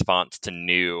in response to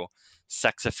new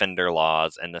sex offender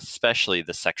laws and especially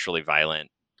the sexually violent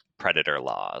predator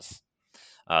laws,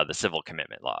 the civil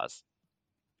commitment laws.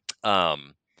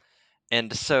 Um,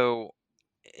 and so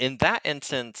in that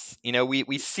instance,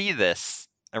 we see this,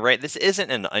 right? This isn't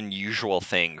an unusual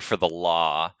thing for the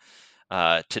law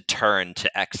to turn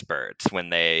to experts when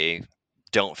they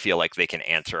don't feel like they can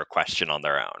answer a question on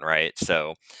their own, right?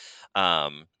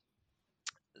 Um,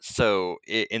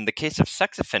 in the case of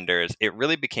sex offenders, it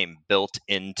really became built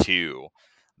into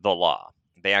the law.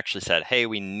 They actually said, hey,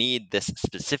 we need this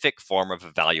specific form of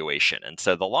evaluation. And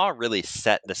so the law really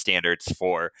set the standards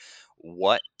for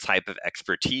what type of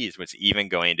expertise was even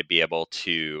going to be able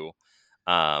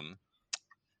um,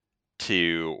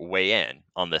 to weigh in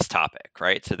on this topic,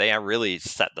 right? So they really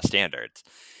set the standards.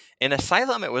 In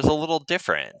asylum, it was a little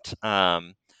different.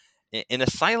 In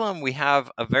asylum, we have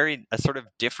a sort of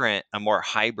different, a more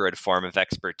hybrid form of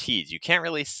expertise. You can't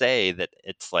really say that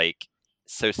it's like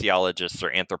sociologists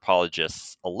or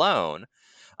anthropologists alone,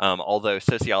 although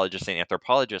sociologists and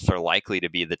anthropologists are likely to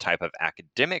be the type of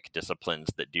academic disciplines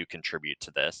that do contribute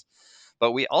to this.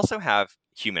 But we also have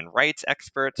human rights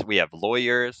experts, we have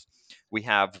lawyers, we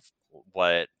have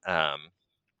what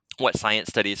what science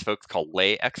studies folks call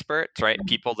lay experts, right?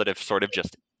 People that have sort of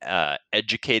just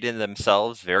educated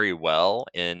themselves very well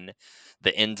in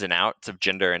the ins and outs of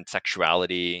gender and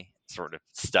sexuality sort of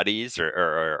studies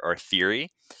or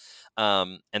theory.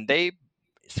 And they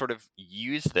sort of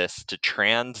use this to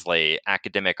translate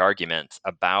academic arguments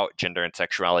about gender and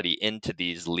sexuality into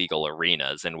these legal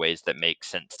arenas in ways that make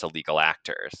sense to legal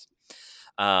actors.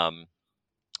 Um,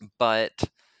 but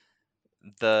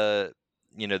the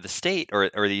the state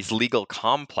or these legal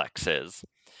complexes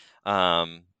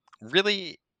um,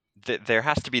 really there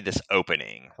has to be this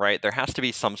opening, right? There has to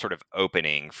be some sort of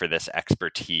opening for this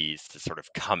expertise to sort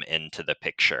of come into the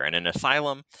picture. And in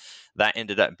asylum, that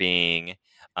ended up being,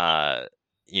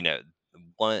 you know,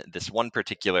 one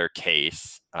particular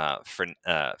case for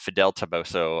Fidel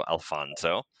Taboso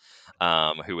Alfonso,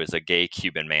 who was a gay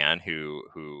Cuban man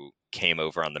who came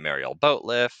over on the Mariel boat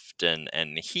lift,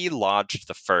 and he lodged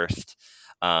the first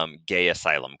gay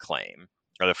asylum claim,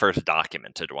 or the first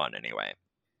documented one anyway.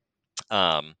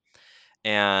 Um,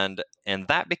 and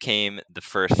that became the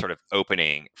first sort of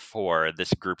opening for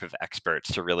this group of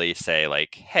experts to really say,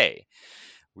 like, hey,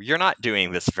 you're not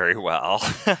doing this very well.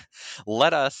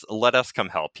 Let us come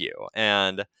help you.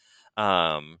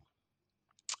 Um,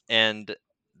 and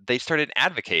they started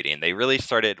advocating. They really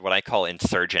started what I call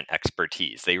insurgent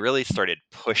expertise. They really started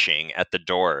pushing at the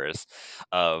doors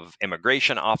of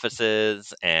immigration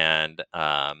offices and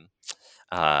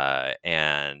asylum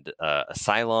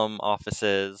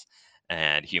offices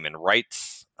and human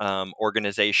rights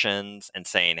organizations, and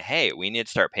saying, "Hey, we need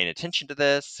to start paying attention to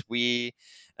this."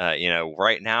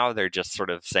 Right now they're just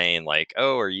sort of saying, like,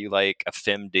 "Oh, are you like a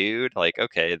femme dude? Like,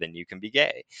 okay, then you can be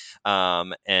gay."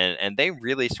 And they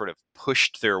really sort of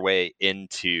pushed their way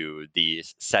into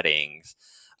these settings,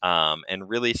 and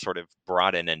really sort of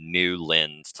brought in a new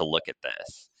lens to look at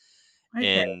this.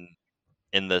 Okay.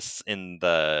 In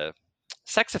the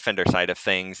sex offender side of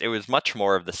things, it was much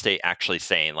more of the state actually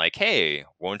saying, like, "Hey,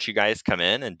 won't you guys come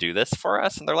in and do this for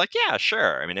us?" And they're like, "Yeah,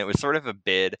 sure." I mean, it was sort of a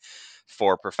bid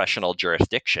for professional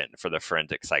jurisdiction for the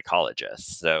forensic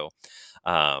psychologists.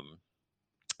 Um,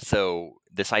 so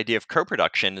this idea of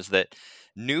co-production is that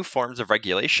new forms of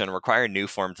regulation require new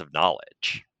forms of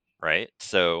knowledge, right?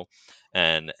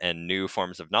 And new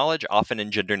forms of knowledge often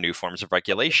engender new forms of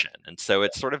regulation. And so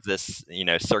it's sort of this,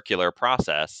 circular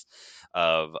process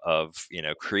of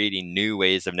creating new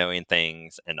ways of knowing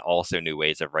things and also new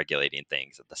ways of regulating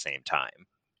things at the same time.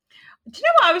 Do you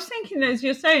know what I was thinking as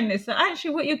you're saying this? That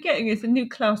actually, what you're getting is a new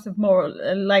class of moral,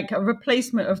 like a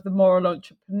replacement of the moral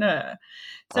entrepreneur.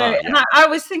 So, Ah, and yeah. I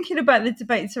was thinking about the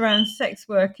debates around sex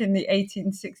work in the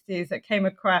 1860s that came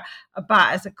about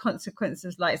as a consequence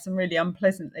of like some really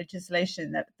unpleasant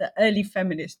legislation that the early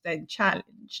feminists then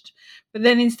challenged. But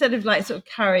then instead of like sort of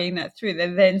carrying that through, they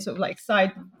then sort of like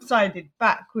sided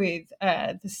back with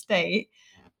the state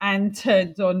and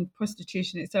turned on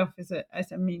prostitution itself as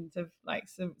a means of like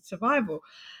survival.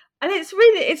 And it's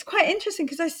quite interesting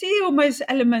because I see almost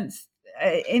elements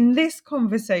in this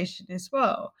conversation as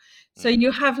well. So Mm.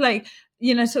 you have like,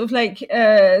 sort of like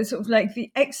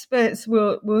the experts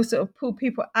will sort of pull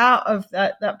people out of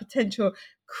that potential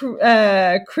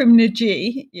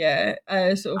criminology,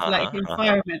 sort of like Uh-huh, uh-huh.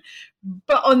 environment.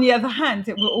 But on the other hand,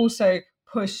 it will also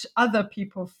push other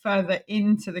people further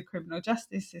into the criminal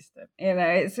justice system.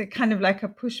 It's a kind of like a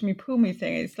push me, pull me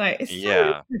thing. It's like, it's so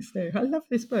Yeah. interesting. I love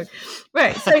this book.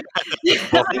 Right. So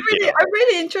Well, thank you. I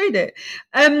really enjoyed it.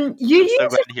 You I'm so use glad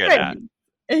to a hear that.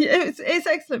 phrase. It's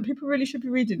excellent. People really should be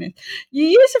reading it. You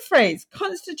use a phrase,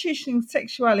 constituting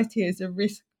sexuality as a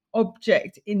risk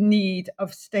object in need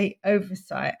of state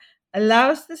oversight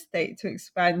allows the state to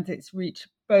expand its reach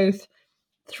both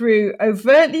through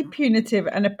overtly punitive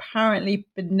and apparently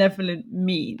benevolent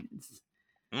means.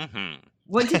 Hmm.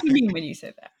 What did you mean when you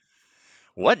said that?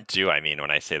 What do I mean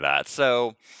when I say that?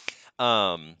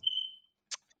 Um,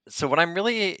 so what I'm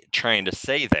really trying to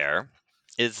say there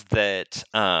is that,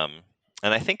 and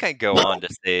I think I go on to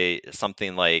say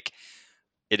something like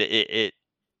it it it,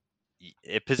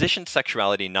 it positions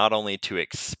sexuality not only to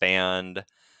expand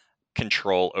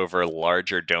control over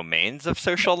larger domains of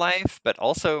social life, but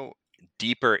also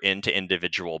deeper into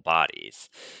individual bodies,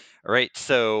 right?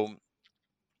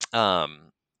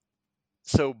 Um,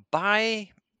 so by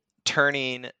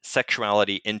turning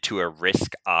sexuality into a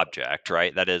risk object,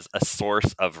 right? That is a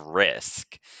source of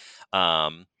risk.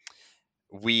 Um,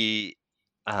 we,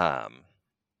 um,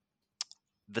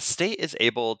 the state is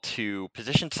able to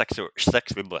position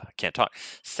can't talk,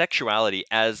 sexuality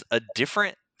as a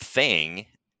different thing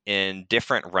in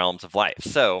different realms of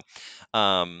life.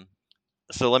 Um,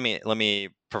 so let me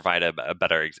provide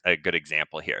a good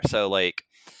example here. So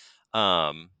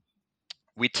um,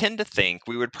 we tend to think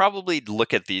we would probably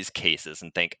look at these cases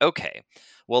and think, okay,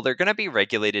 well, they're going to be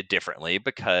regulated differently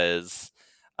because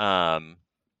um,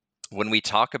 when we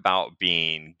talk about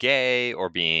being gay or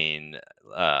being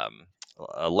um,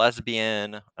 a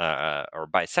lesbian or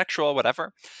bisexual,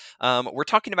 whatever, we're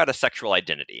talking about a sexual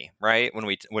identity, right?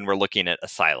 When we're looking at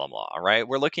asylum law, right?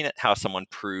 We're looking at how someone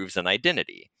proves an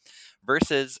identity.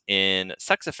 Versus in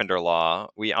sex offender law,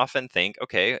 we often think,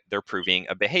 okay, they're proving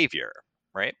a behavior,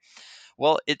 right?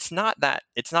 Well, it's not that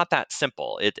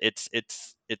simple. It's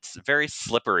very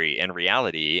slippery in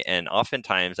reality, and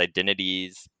oftentimes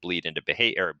identities bleed into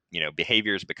behavior.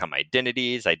 Behaviors become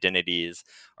identities. Identities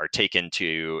are taken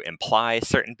to imply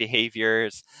certain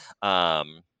behaviors.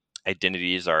 Um,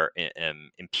 Identities are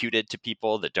imputed to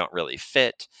people that don't really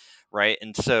fit, right?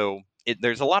 And so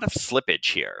there's a lot of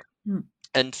slippage here. Hmm.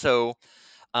 And so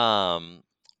um,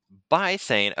 by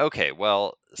saying, okay,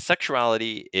 well,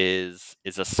 sexuality is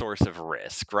a source of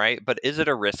risk, right? But is it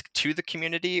a risk to the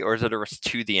community or is it a risk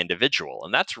to the individual?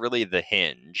 And that's really the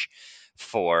hinge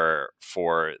for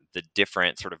the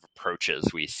different sort of approaches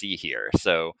we see here.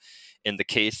 So in the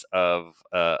case of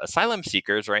asylum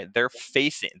seekers, right, their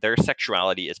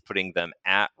sexuality is putting them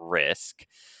at risk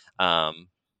um,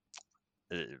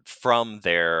 from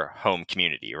their home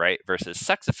community, right? Versus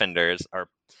sex offenders are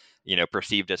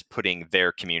perceived as putting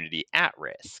their community at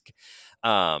risk.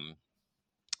 Um,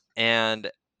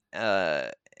 and uh,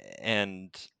 and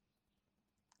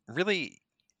really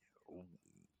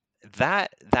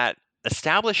that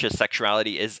establishes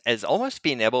sexuality as almost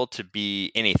being able to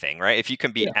be anything, right? If you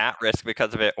can be Yeah. at risk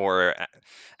because of it or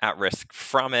at risk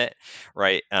from it,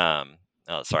 right?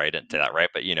 Oh, sorry, I didn't say that right,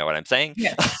 but you know what I'm saying.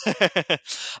 Yes.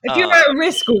 If you're uh, at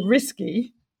risk or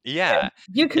risky, yeah,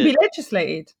 you can it, be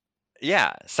legislated.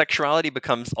 yeah, sexuality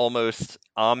becomes almost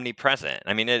omnipresent.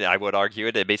 I mean, I would argue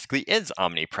it basically is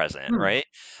omnipresent, Hmm. right?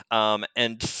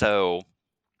 And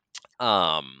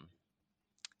um,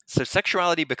 so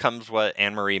sexuality becomes what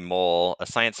Anne-Marie Moll, a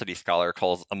science studies scholar,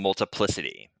 calls a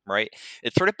multiplicity, right?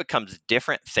 It sort of becomes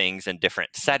different things in different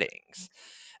settings.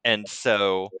 And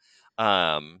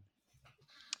um,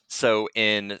 so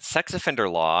in sex offender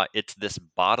law, it's this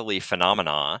bodily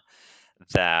phenomena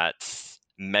that's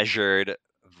measured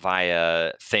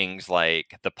via things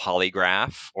like the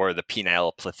polygraph or the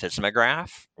penile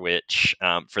plethysmograph, which,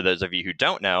 for those of you who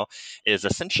don't know, is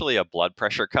essentially a blood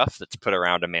pressure cuff that's put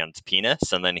around a man's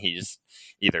penis, and then he's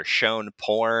either shown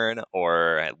porn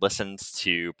or listens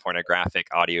to pornographic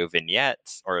audio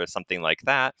vignettes or something like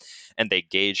that, and they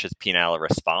gauge his penile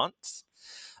response.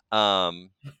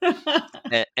 Um,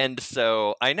 and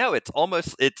so I know it's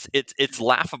almost it's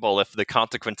laughable if the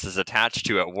consequences attached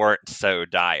to it weren't so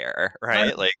dire,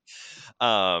 right? Like,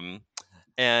 um,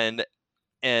 and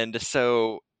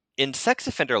so in sex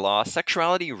offender law,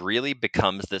 sexuality really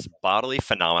becomes this bodily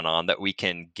phenomenon that we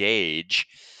can gauge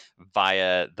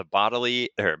via the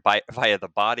via the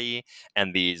body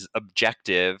and these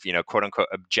objective, quote unquote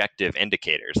objective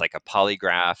indicators like a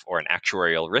polygraph or an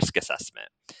actuarial risk assessment.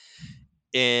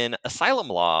 In asylum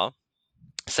law,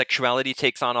 sexuality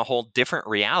takes on a whole different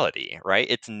reality, right?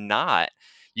 It's not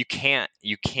you can't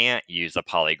use a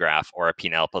polygraph or a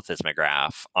penile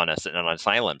plethysmograph on an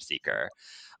asylum seeker.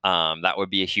 That would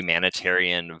be a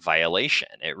humanitarian violation.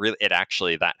 It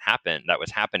actually that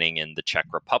was happening in the Czech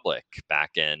Republic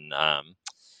back in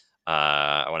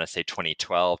I want to say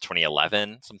 2012,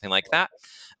 2011, something like that.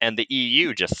 And the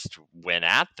EU just went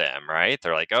at them, right?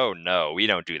 They're like, "Oh no, we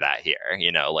don't do that here,"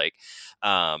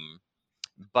 um,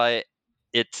 but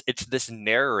it's this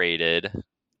narrated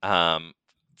um,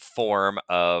 form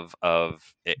of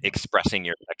expressing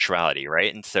your sexuality,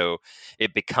 right? And so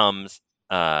it becomes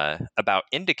about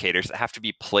indicators that have to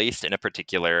be placed in a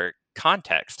particular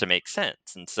context to make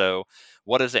sense. And so,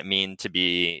 what does it mean to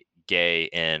be gay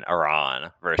in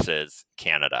Iran versus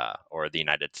Canada or the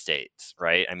United States,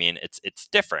 right? I mean, it's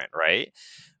different, right?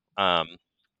 Um,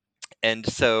 and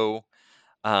so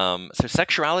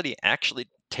sexuality actually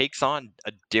takes on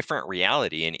a different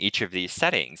reality in each of these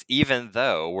settings, even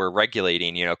though we're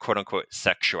regulating, quote unquote,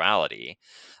 sexuality.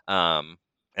 Um,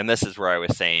 and this is where I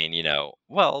was saying,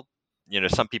 well,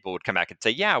 some people would come back and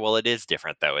say, yeah, well, it is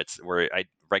different though. We're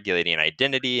regulating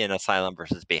identity in asylum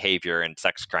versus behavior in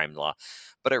sex crime law,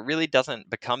 but it really doesn't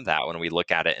become that when we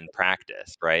look at it in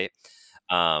practice, right?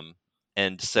 Um,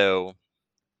 and so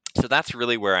that's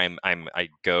really where I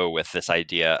go with this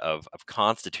idea of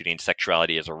constituting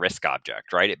sexuality as a risk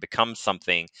object, right? It becomes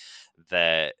something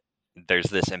that there's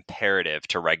this imperative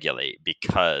to regulate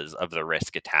because of the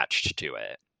risk attached to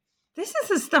it. This is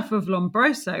the stuff of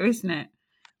Lombroso, isn't it?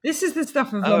 This is the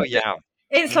stuff of Oh Lombroso. yeah.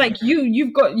 It's Hmm. like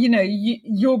you've got,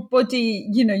 your body,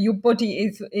 your body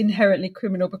is inherently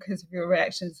criminal because of your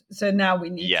reactions. So now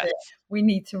Yes. we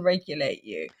need to regulate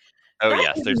you. Oh That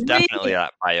yes. is There's definitely really,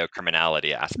 that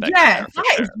biocriminality aspect yeah, there for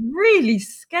that sure. is really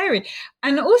scary.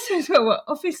 And also as well,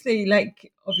 obviously,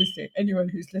 anyone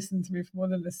who's listened to me for more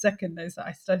than a second knows that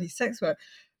I study sex work.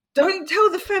 Don't tell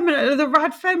the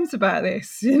rad femmes about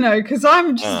this, because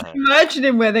I'm just Uh-huh.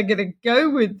 imagining where they're going to go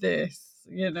with this.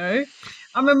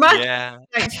 I'm imagining Yeah.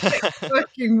 like sex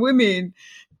working women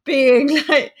being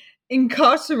like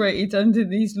incarcerated under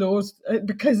these laws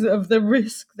because of the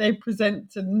risk they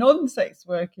present to non-sex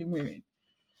working women.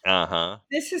 Uh-huh.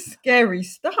 This is scary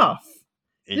stuff.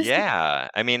 This is, Yeah.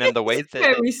 I mean, this and the is way that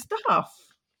scary stuff.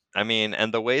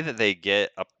 they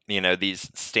get up, these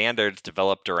standards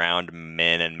developed around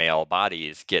men and male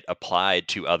bodies get applied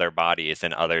to other bodies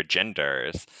and other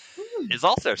genders Mm. is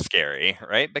also scary,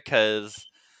 right? Because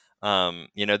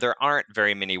there aren't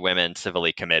very many women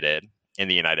civilly committed in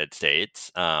the United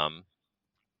States.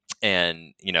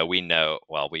 And we know,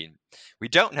 well, we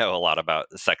don't know a lot about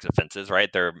sex offenses, right?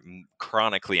 They're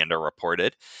chronically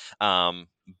underreported.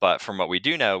 But from what we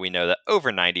do know, we know that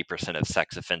over 90% of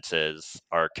sex offenses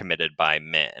are committed by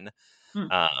men,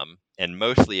 Mm. and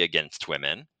mostly against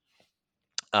women,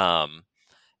 um,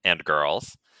 and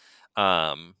girls.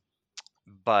 Um,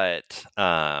 but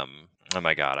oh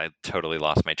my God, I totally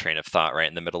lost my train of thought right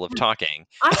in the middle of talking.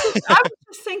 I was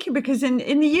just thinking because in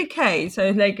the UK, so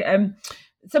like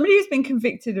somebody who's been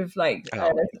convicted of like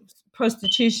Oh,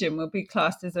 prostitution will be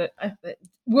classed as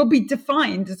will be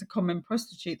defined as a common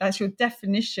prostitute. That's your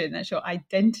definition. That's your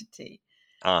identity.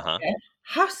 uh-huh. Yeah.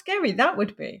 How scary that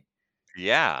would be,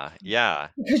 Yeah, yeah,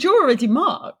 because you're already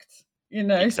marked. So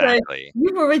exactly.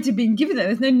 you've already been given that.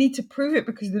 There's no need to prove it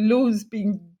because the law's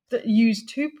being used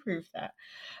to prove that.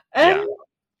 Um, Yeah.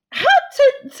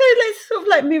 so let's sort of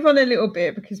like move on a little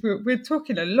bit because we're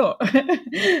talking a lot.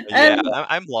 Yeah,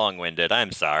 I'm long-winded.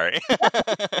 I'm sorry.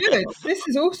 Good. This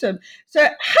is awesome. So,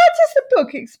 how does the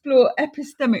book explore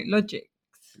epistemic logics?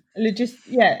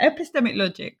 Epistemic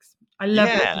logics. I love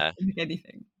Yeah. epistemic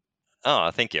anything.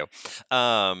 Oh, thank you.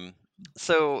 Um,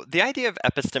 so the idea of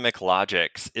epistemic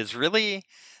logics is really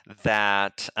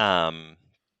that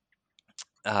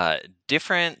uh,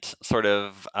 different sort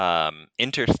of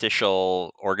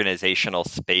interstitial organizational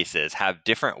spaces have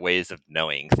different ways of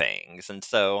knowing things. And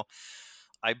so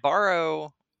I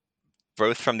borrow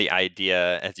both from the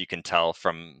idea, as you can tell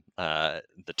from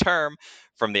the term,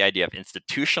 from the idea of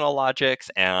institutional logics,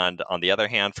 and on the other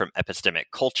hand, from epistemic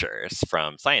cultures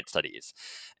from science studies.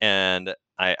 And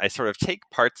I sort of take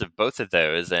parts of both of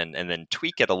those and then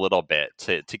tweak it a little bit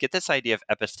to get this idea of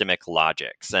epistemic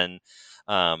logics. And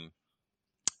um,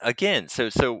 again, so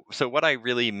what I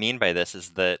really mean by this is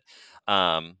that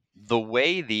the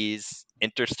way these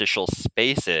interstitial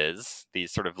spaces,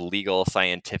 these sort of legal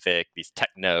scientific, these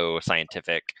techno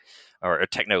scientific or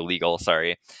techno legal,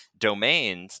 sorry,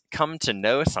 domains come to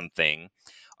know something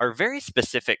are very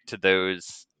specific to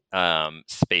those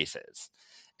spaces,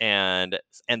 and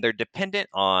and they're dependent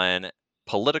on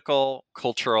political,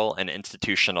 cultural, and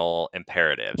institutional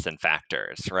imperatives and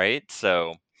factors, right?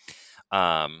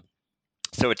 Um,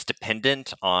 so it's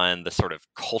dependent on the sort of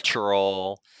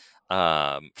cultural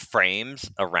frames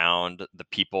around the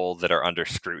people that are under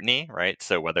scrutiny, right?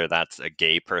 So whether that's a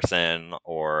gay person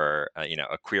or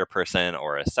a queer person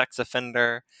or a sex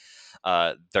offender,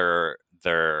 they're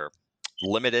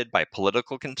limited by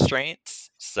political constraints.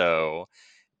 So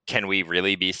can we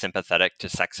really be sympathetic to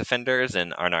sex offenders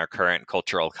in our current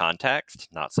cultural context?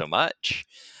 Not so much.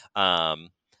 Um,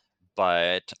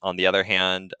 but on the other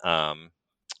hand,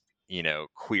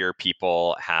 queer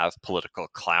people have political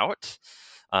clout.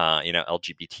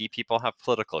 LGBT people have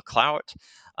political clout,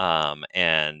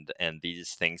 and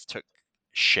these things took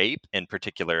shape in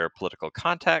particular political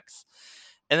contexts.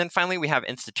 And then finally, we have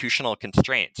institutional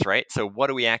constraints, right? So, what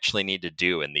do we actually need to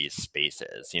do in these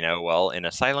spaces? Well, in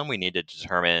asylum, we need to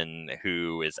determine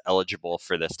who is eligible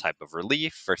for this type of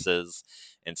relief versus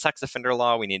in sex offender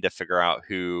law, we need to figure out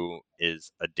who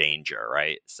is a danger,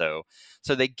 right? So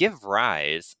they give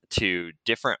rise to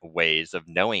different ways of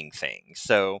knowing things.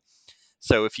 So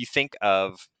if you think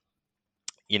of,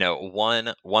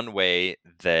 one way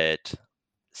that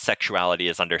sexuality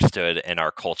is understood in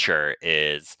our culture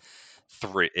is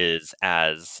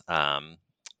as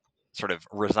sort of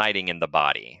residing in the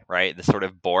body, right? The sort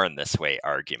of born this way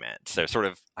argument. So sort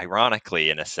of ironically,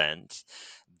 in a sense,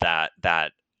 that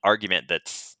argument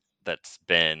that's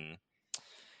been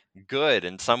good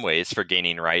in some ways for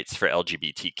gaining rights for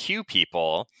LGBTQ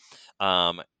people,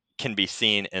 um, can be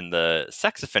seen in the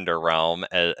sex offender realm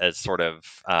as sort of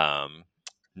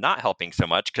not helping so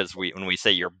much, because when we say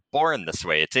you're born this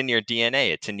way, it's in your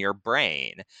DNA, it's in your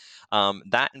brain.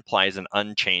 That implies an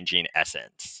unchanging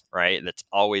essence, right? That's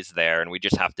always there, and we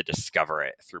just have to discover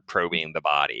it through probing the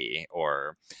body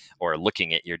or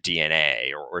looking at your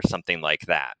DNA or something like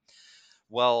that.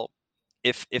 Well,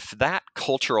 if that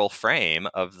cultural frame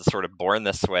of the sort of born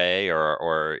this way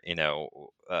or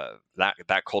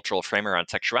that cultural frame around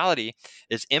sexuality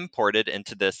is imported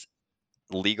into this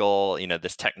legal,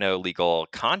 this techno legal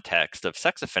context of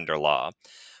sex offender law,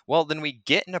 well, then we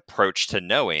get an approach to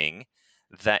knowing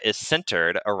that is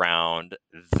centered around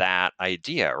that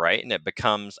idea, right? And it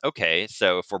becomes, okay,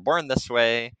 so if we're born this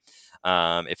way,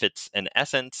 if it's an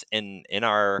essence in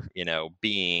our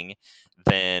being,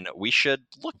 then we should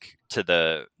look to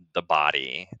the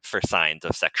body for signs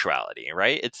of sexuality,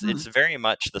 right? It's Mm. very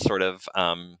much the sort of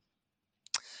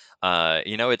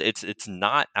it's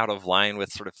not out of line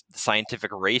with sort of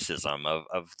scientific racism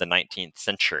of the 19th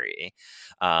century,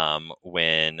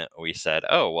 when we said,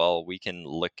 oh, well, we can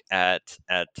look at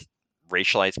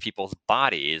racialized people's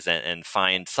bodies and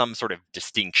find some sort of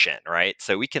distinction, right?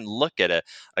 So we can look at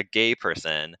a gay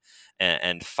person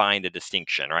and find a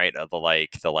distinction, right?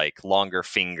 The longer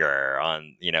finger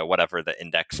on, whatever the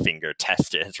index finger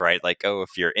test is, right? Like, oh,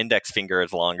 if your index finger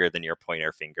is longer than your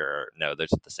pointer finger, no,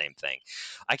 those are the same thing.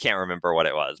 I can't remember what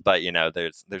it was, but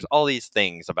there's all these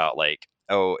things about, like,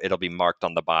 oh, it'll be marked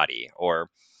on the body, or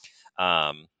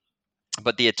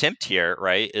but the attempt here,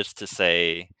 right, is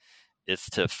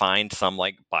to find some,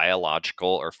 like, biological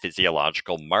or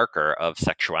physiological marker of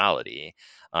sexuality.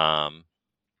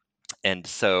 And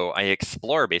so I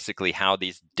explore basically how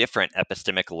these different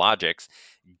epistemic logics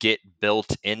get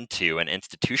built into and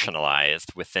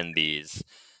institutionalized within these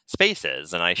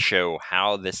spaces. And I show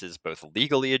how this is both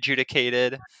legally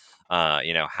adjudicated,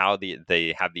 how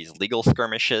they have these legal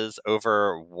skirmishes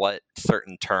over what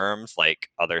certain terms, like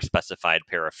other specified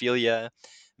paraphilia,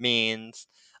 means.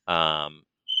 Um,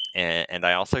 and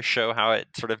I also show how it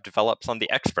sort of develops on the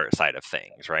expert side of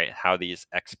things, right? How these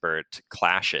expert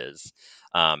clashes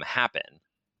happen.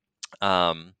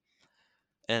 Um,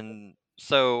 and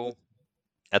so,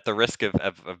 at the risk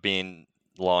of being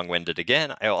long-winded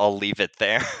again, I'll leave it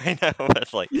there. I know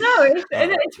it's like, No,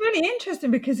 it's really interesting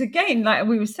because, again, like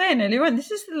we were saying earlier on,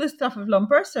 this is the stuff of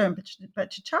Lombroso and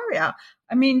Bhattacharya.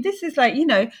 I mean, this is like,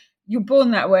 you're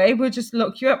born that way, we'll just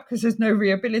lock you up because there's no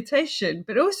rehabilitation.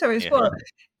 But also as yeah, well,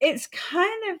 it's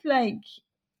kind of like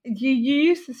you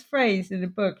use this phrase in the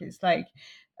book. It's like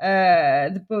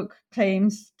the book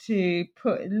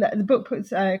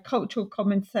puts cultural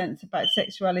common sense about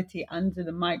sexuality under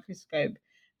the microscope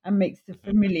and makes the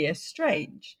familiar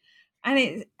strange. And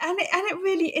it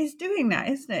really is doing that,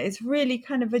 isn't it? It's really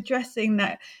kind of addressing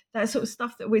that sort of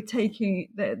stuff that we're taking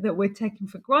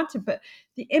for granted, but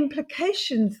the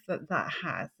implications that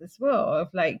has as well, of,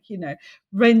 like,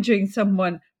 rendering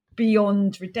someone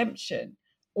beyond redemption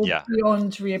or yeah,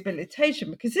 beyond rehabilitation,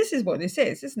 because this is what this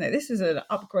is, isn't it? This is an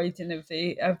upgrading of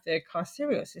the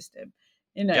carceral system.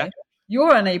 yeah.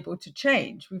 You're unable to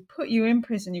change. We've put you in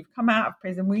prison. You've come out of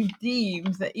prison. We've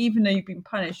deemed that even though you've been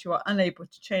punished, you are unable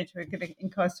to change. We're going to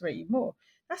incarcerate you more.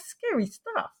 That's scary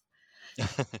stuff.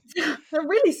 That's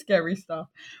really scary stuff.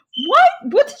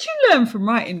 What did you learn from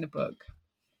writing the book?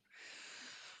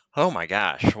 Oh my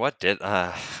gosh, what did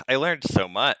I learned so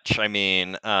much. I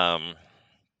mean, I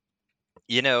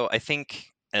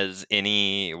think, as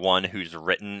anyone who's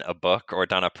written a book or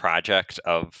done a project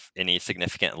of any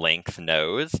significant length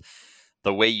knows,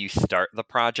 the way you start the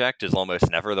project is almost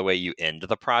never the way you end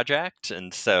the project.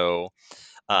 And so,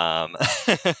 um,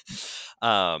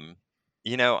 um,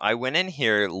 I went in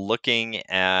here looking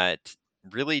at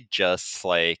really just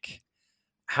like,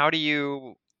 how do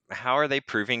you how are they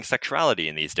proving sexuality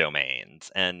in these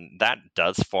domains? And that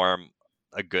does form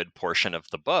a good portion of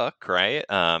the book, right?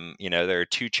 There are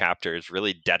 2 chapters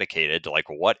really dedicated to, like,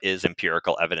 what is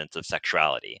empirical evidence of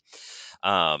sexuality.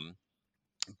 But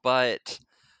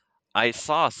I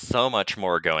saw so much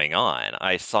more going on.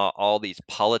 I saw all these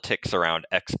politics around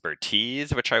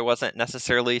expertise, which I wasn't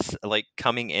necessarily like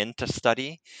coming in to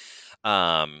study.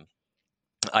 Um,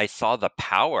 I saw the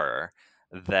power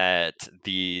that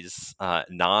these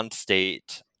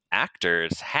non-state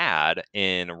actors had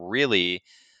in really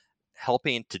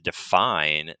helping to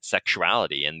define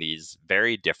sexuality in these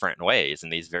very different ways, in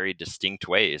these very distinct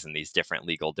ways, in these different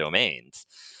legal domains.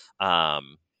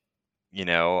 Um,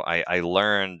 I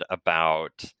learned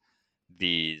about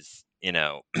these,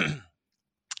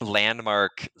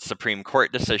 landmark Supreme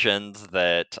Court decisions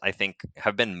that I think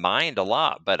have been mined a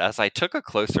lot. But as I took a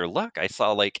closer look, I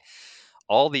saw, like,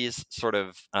 all these sort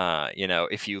of,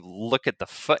 if you look at the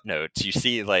footnotes, you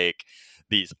see, like,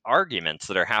 these arguments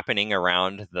that are happening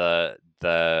around the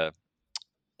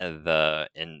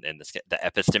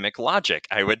epistemic logic,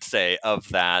 I would say, of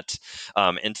that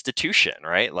institution,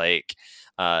 right? Like,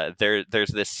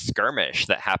 there's this skirmish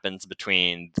that happens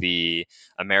between the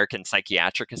American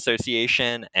Psychiatric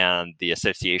Association and the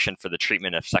Association for the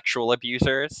Treatment of Sexual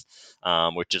Abusers,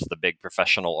 which is the big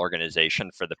professional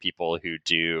organization for the people who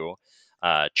do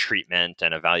treatment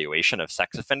and evaluation of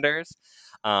sex offenders.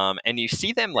 And you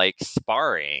see them, like,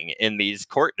 sparring in these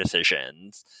court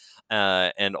decisions.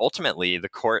 And ultimately, the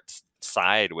courts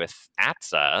side with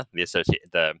ATSA,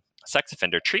 the sex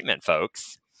offender treatment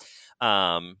folks.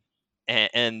 Um,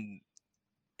 and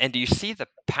and you see the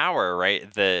power,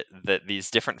 right, that these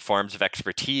different forms of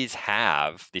expertise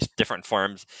have, these different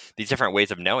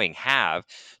ways of knowing have,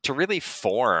 to really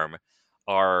form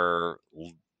our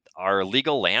our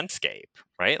legal landscape,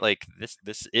 right? Like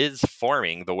this is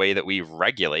forming the way that we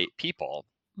regulate people.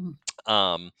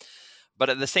 Um, but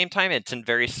at the same time, it's in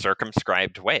very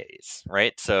circumscribed ways,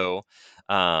 right? So,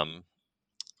 um,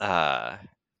 the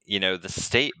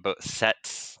state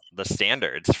sets the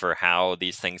standards for how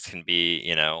these things can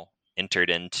be, entered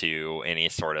into any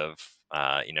sort of,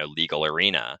 legal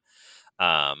arena.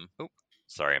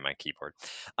 Sorry, my keyboard.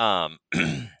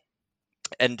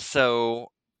 And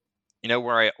so,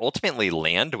 where I ultimately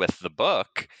land with the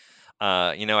book,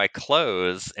 I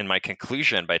close in my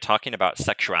conclusion by talking about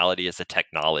sexuality as a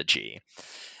technology.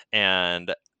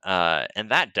 And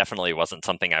that definitely wasn't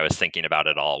something I was thinking about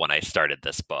at all when I started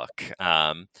this book.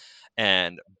 But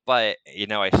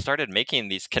I started making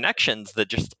these connections that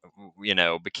just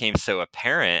became so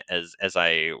apparent as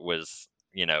I was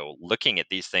looking at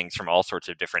these things from all sorts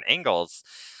of different angles.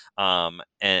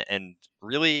 And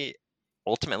really,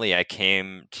 ultimately, I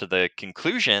came to the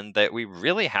conclusion that we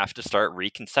really have to start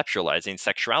reconceptualizing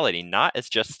sexuality, not as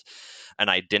just an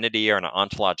identity or an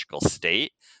ontological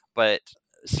state, but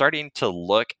starting to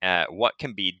look at what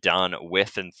can be done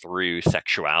with and through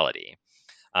sexuality,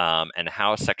 and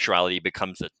how sexuality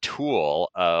becomes a tool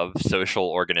of social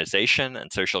organization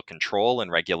and social control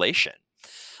and regulation.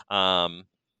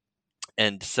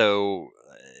 And so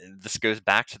this goes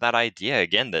back to that idea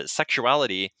again that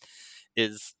sexuality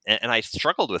is, and I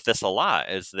struggled with this a lot,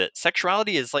 is that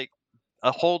sexuality is like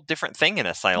a whole different thing in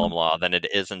asylum law than it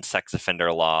is in sex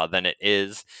offender law, than it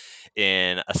is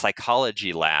in a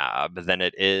psychology lab, than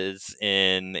it is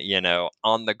in,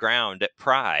 on the ground at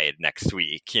Pride next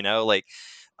week,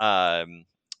 um,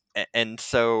 and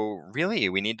so really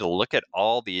we need to look at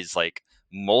all these like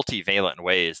multivalent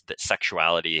ways that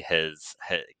sexuality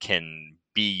can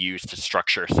be used to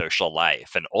structure social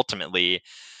life. And ultimately,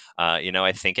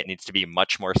 I think it needs to be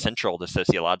much more central to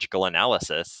sociological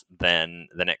analysis than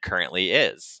it currently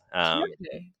is.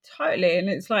 Totally. And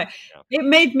it's like, Yeah. it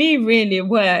made me really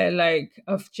aware, like,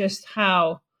 of just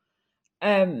how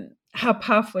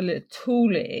powerful a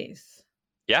tool it is.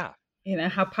 Yeah.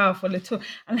 How powerful a tool,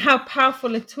 and how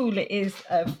powerful a tool it is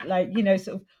of, like, sort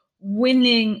of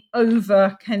winning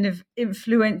over kind of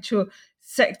influential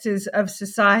sectors of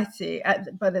society,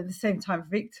 but at the same time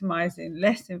victimizing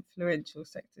less influential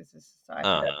sectors of society.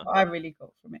 That's what I really got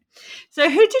from it. So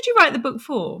who did you write the book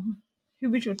for?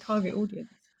 Who was your target audience?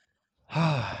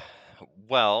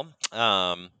 Well,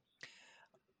 I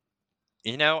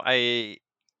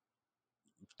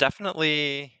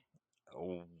definitely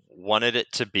wanted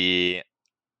it to be,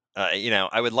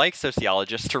 I would like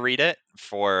sociologists to read it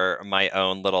for my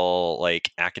own little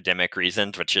like academic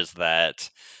reasons, which is that,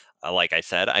 like I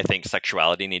said, I think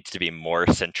sexuality needs to be more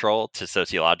central to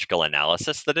sociological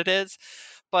analysis than it is.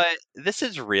 But this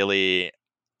is really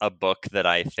a book that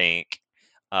I think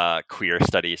queer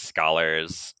studies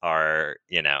scholars are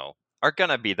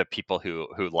gonna be the people who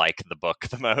like the book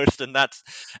the most, and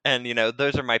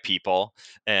those are my people.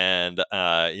 And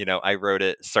I wrote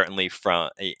it certainly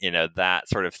from that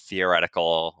sort of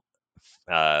theoretical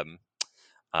um,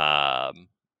 um,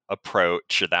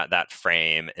 approach, that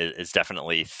frame is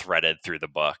definitely threaded through the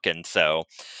book. And so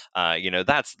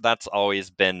that's always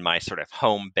been my sort of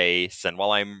home base. And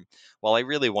while I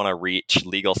really want to reach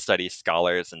legal studies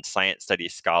scholars and science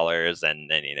studies scholars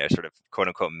and sort of quote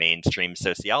unquote mainstream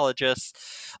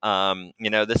sociologists,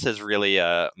 this is really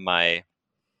my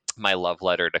love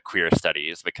letter to queer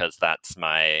studies, because that's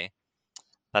my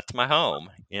home.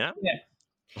 Yeah.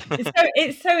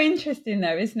 It's so interesting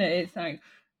though, isn't it? It's like,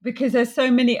 because there's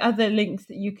so many other links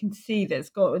that you can see that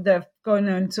have gone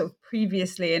on sort of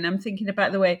previously. And I'm thinking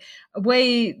about the way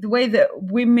that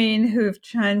women who have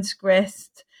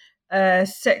transgressed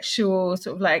sexual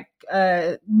sort of like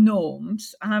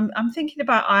norms. And I'm thinking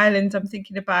about Ireland. I'm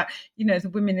thinking about,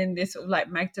 the women in this sort of like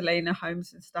Magdalena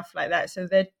homes and stuff like that. So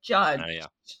they're judged.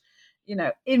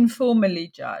 Yeah.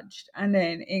 Informally judged and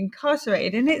then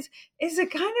incarcerated. And it's a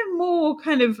kind of more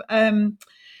kind of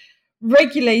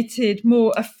regulated,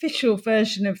 more official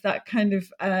version of that kind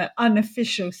of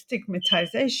unofficial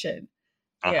stigmatization.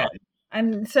 Yeah.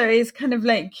 And so it's kind of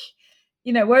like,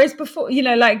 whereas before,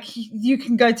 like you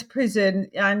can go to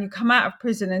prison and you come out of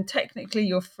prison and technically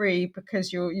you're free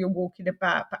because you're walking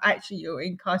about, but actually you're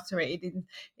incarcerated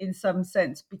in some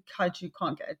sense because you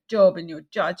can't get a job and you're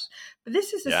judged. But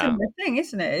this is a similar thing,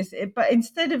 isn't it? But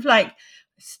instead of like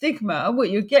stigma,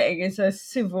 what you're getting is a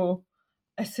civil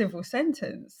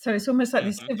sentence. So it's almost like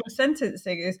this civil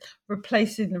sentencing is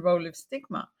replacing the role of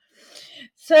stigma.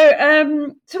 So,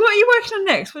 so what are you working on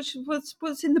next?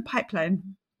 What's in the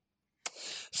pipeline?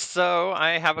 So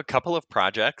I have a couple of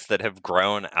projects that have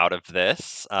grown out of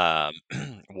this.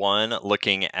 One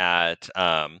looking at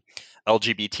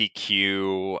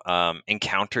LGBTQ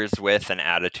encounters with and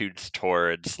attitudes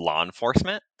towards law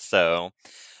enforcement. So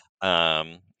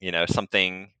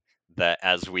something that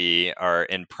as we are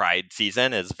in Pride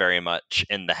season is very much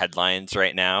in the headlines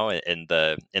right now in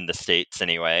the States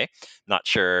anyway. Not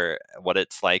sure what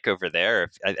it's like over there.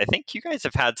 I think you guys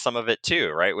have had some of it too,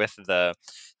 right? With the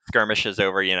skirmishes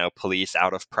over, police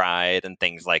out of Pride and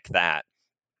things like that.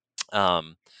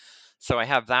 Um, so I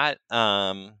have that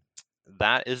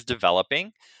that is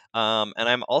developing. And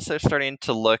I'm also starting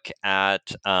to look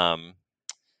at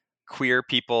queer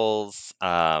people's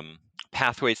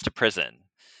pathways to prison.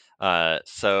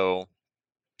 So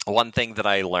one thing that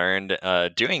I learned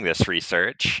doing this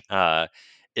research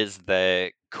is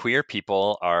that queer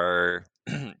people are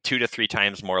 2 to 3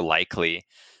 times more likely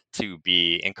to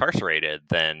be incarcerated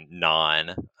than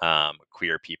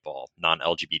non-queer people,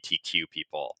 non-LGBTQ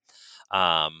people.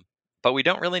 But we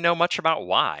don't really know much about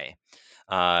why.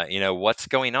 What's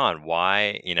going on?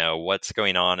 Why? What's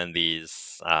going on in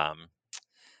these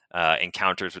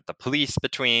encounters with the police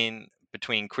between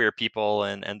queer people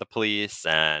and the police,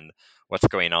 and what's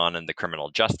going on in the criminal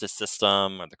justice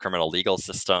system or the criminal legal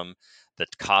system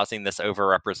that's causing this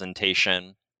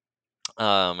overrepresentation.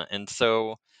 And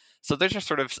so those are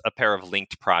sort of a pair of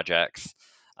linked projects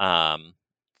um,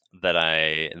 that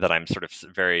I'm sort of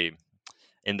very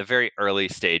in the very early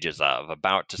stages of,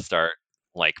 about to start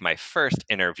like my first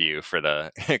interview for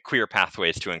the queer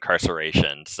pathways to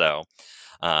incarceration. So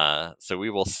we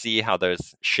will see how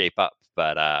those shape up,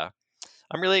 but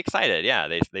I'm really excited. Yeah,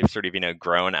 they've sort of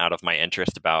grown out of my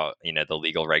interest about the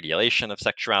legal regulation of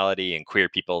sexuality and queer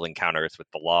people's encounters with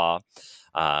the law.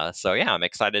 So yeah, I'm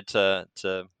excited to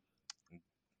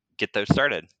get those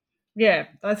started. Yeah,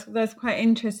 that's quite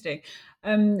interesting.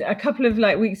 A couple of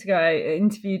weeks ago, I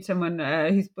interviewed someone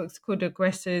whose book's called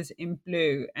 "Aggressors in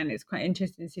Blue," and it's quite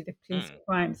interesting to see the police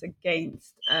crimes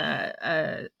against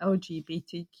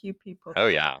LGBTQ people. Oh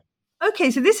yeah.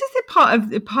 Okay, so this is the part of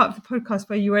the podcast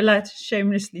where you are allowed to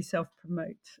shamelessly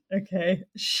self-promote. Okay,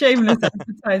 shameless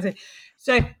advertising.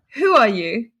 So, who are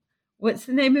you? What's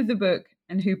the name of the book,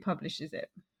 and who publishes it?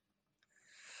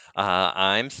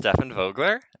 I'm Stefan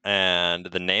Vogler, and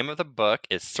the name of the book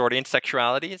is Sorting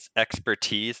Sexualities,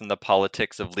 Expertise in the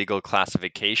Politics of Legal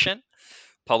Classification,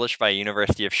 published by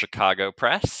University of Chicago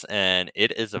Press, and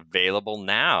it is available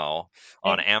now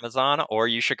on Amazon or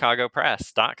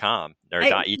uchicagopress.com or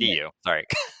 .edu. Sorry.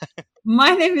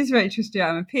 My name is Rachel Stewart.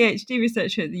 I'm a PhD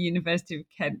researcher at the University of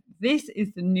Kent. This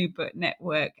is the New Book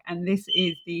Network, and this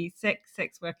is the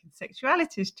Sex Work, and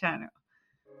Sexualities channel.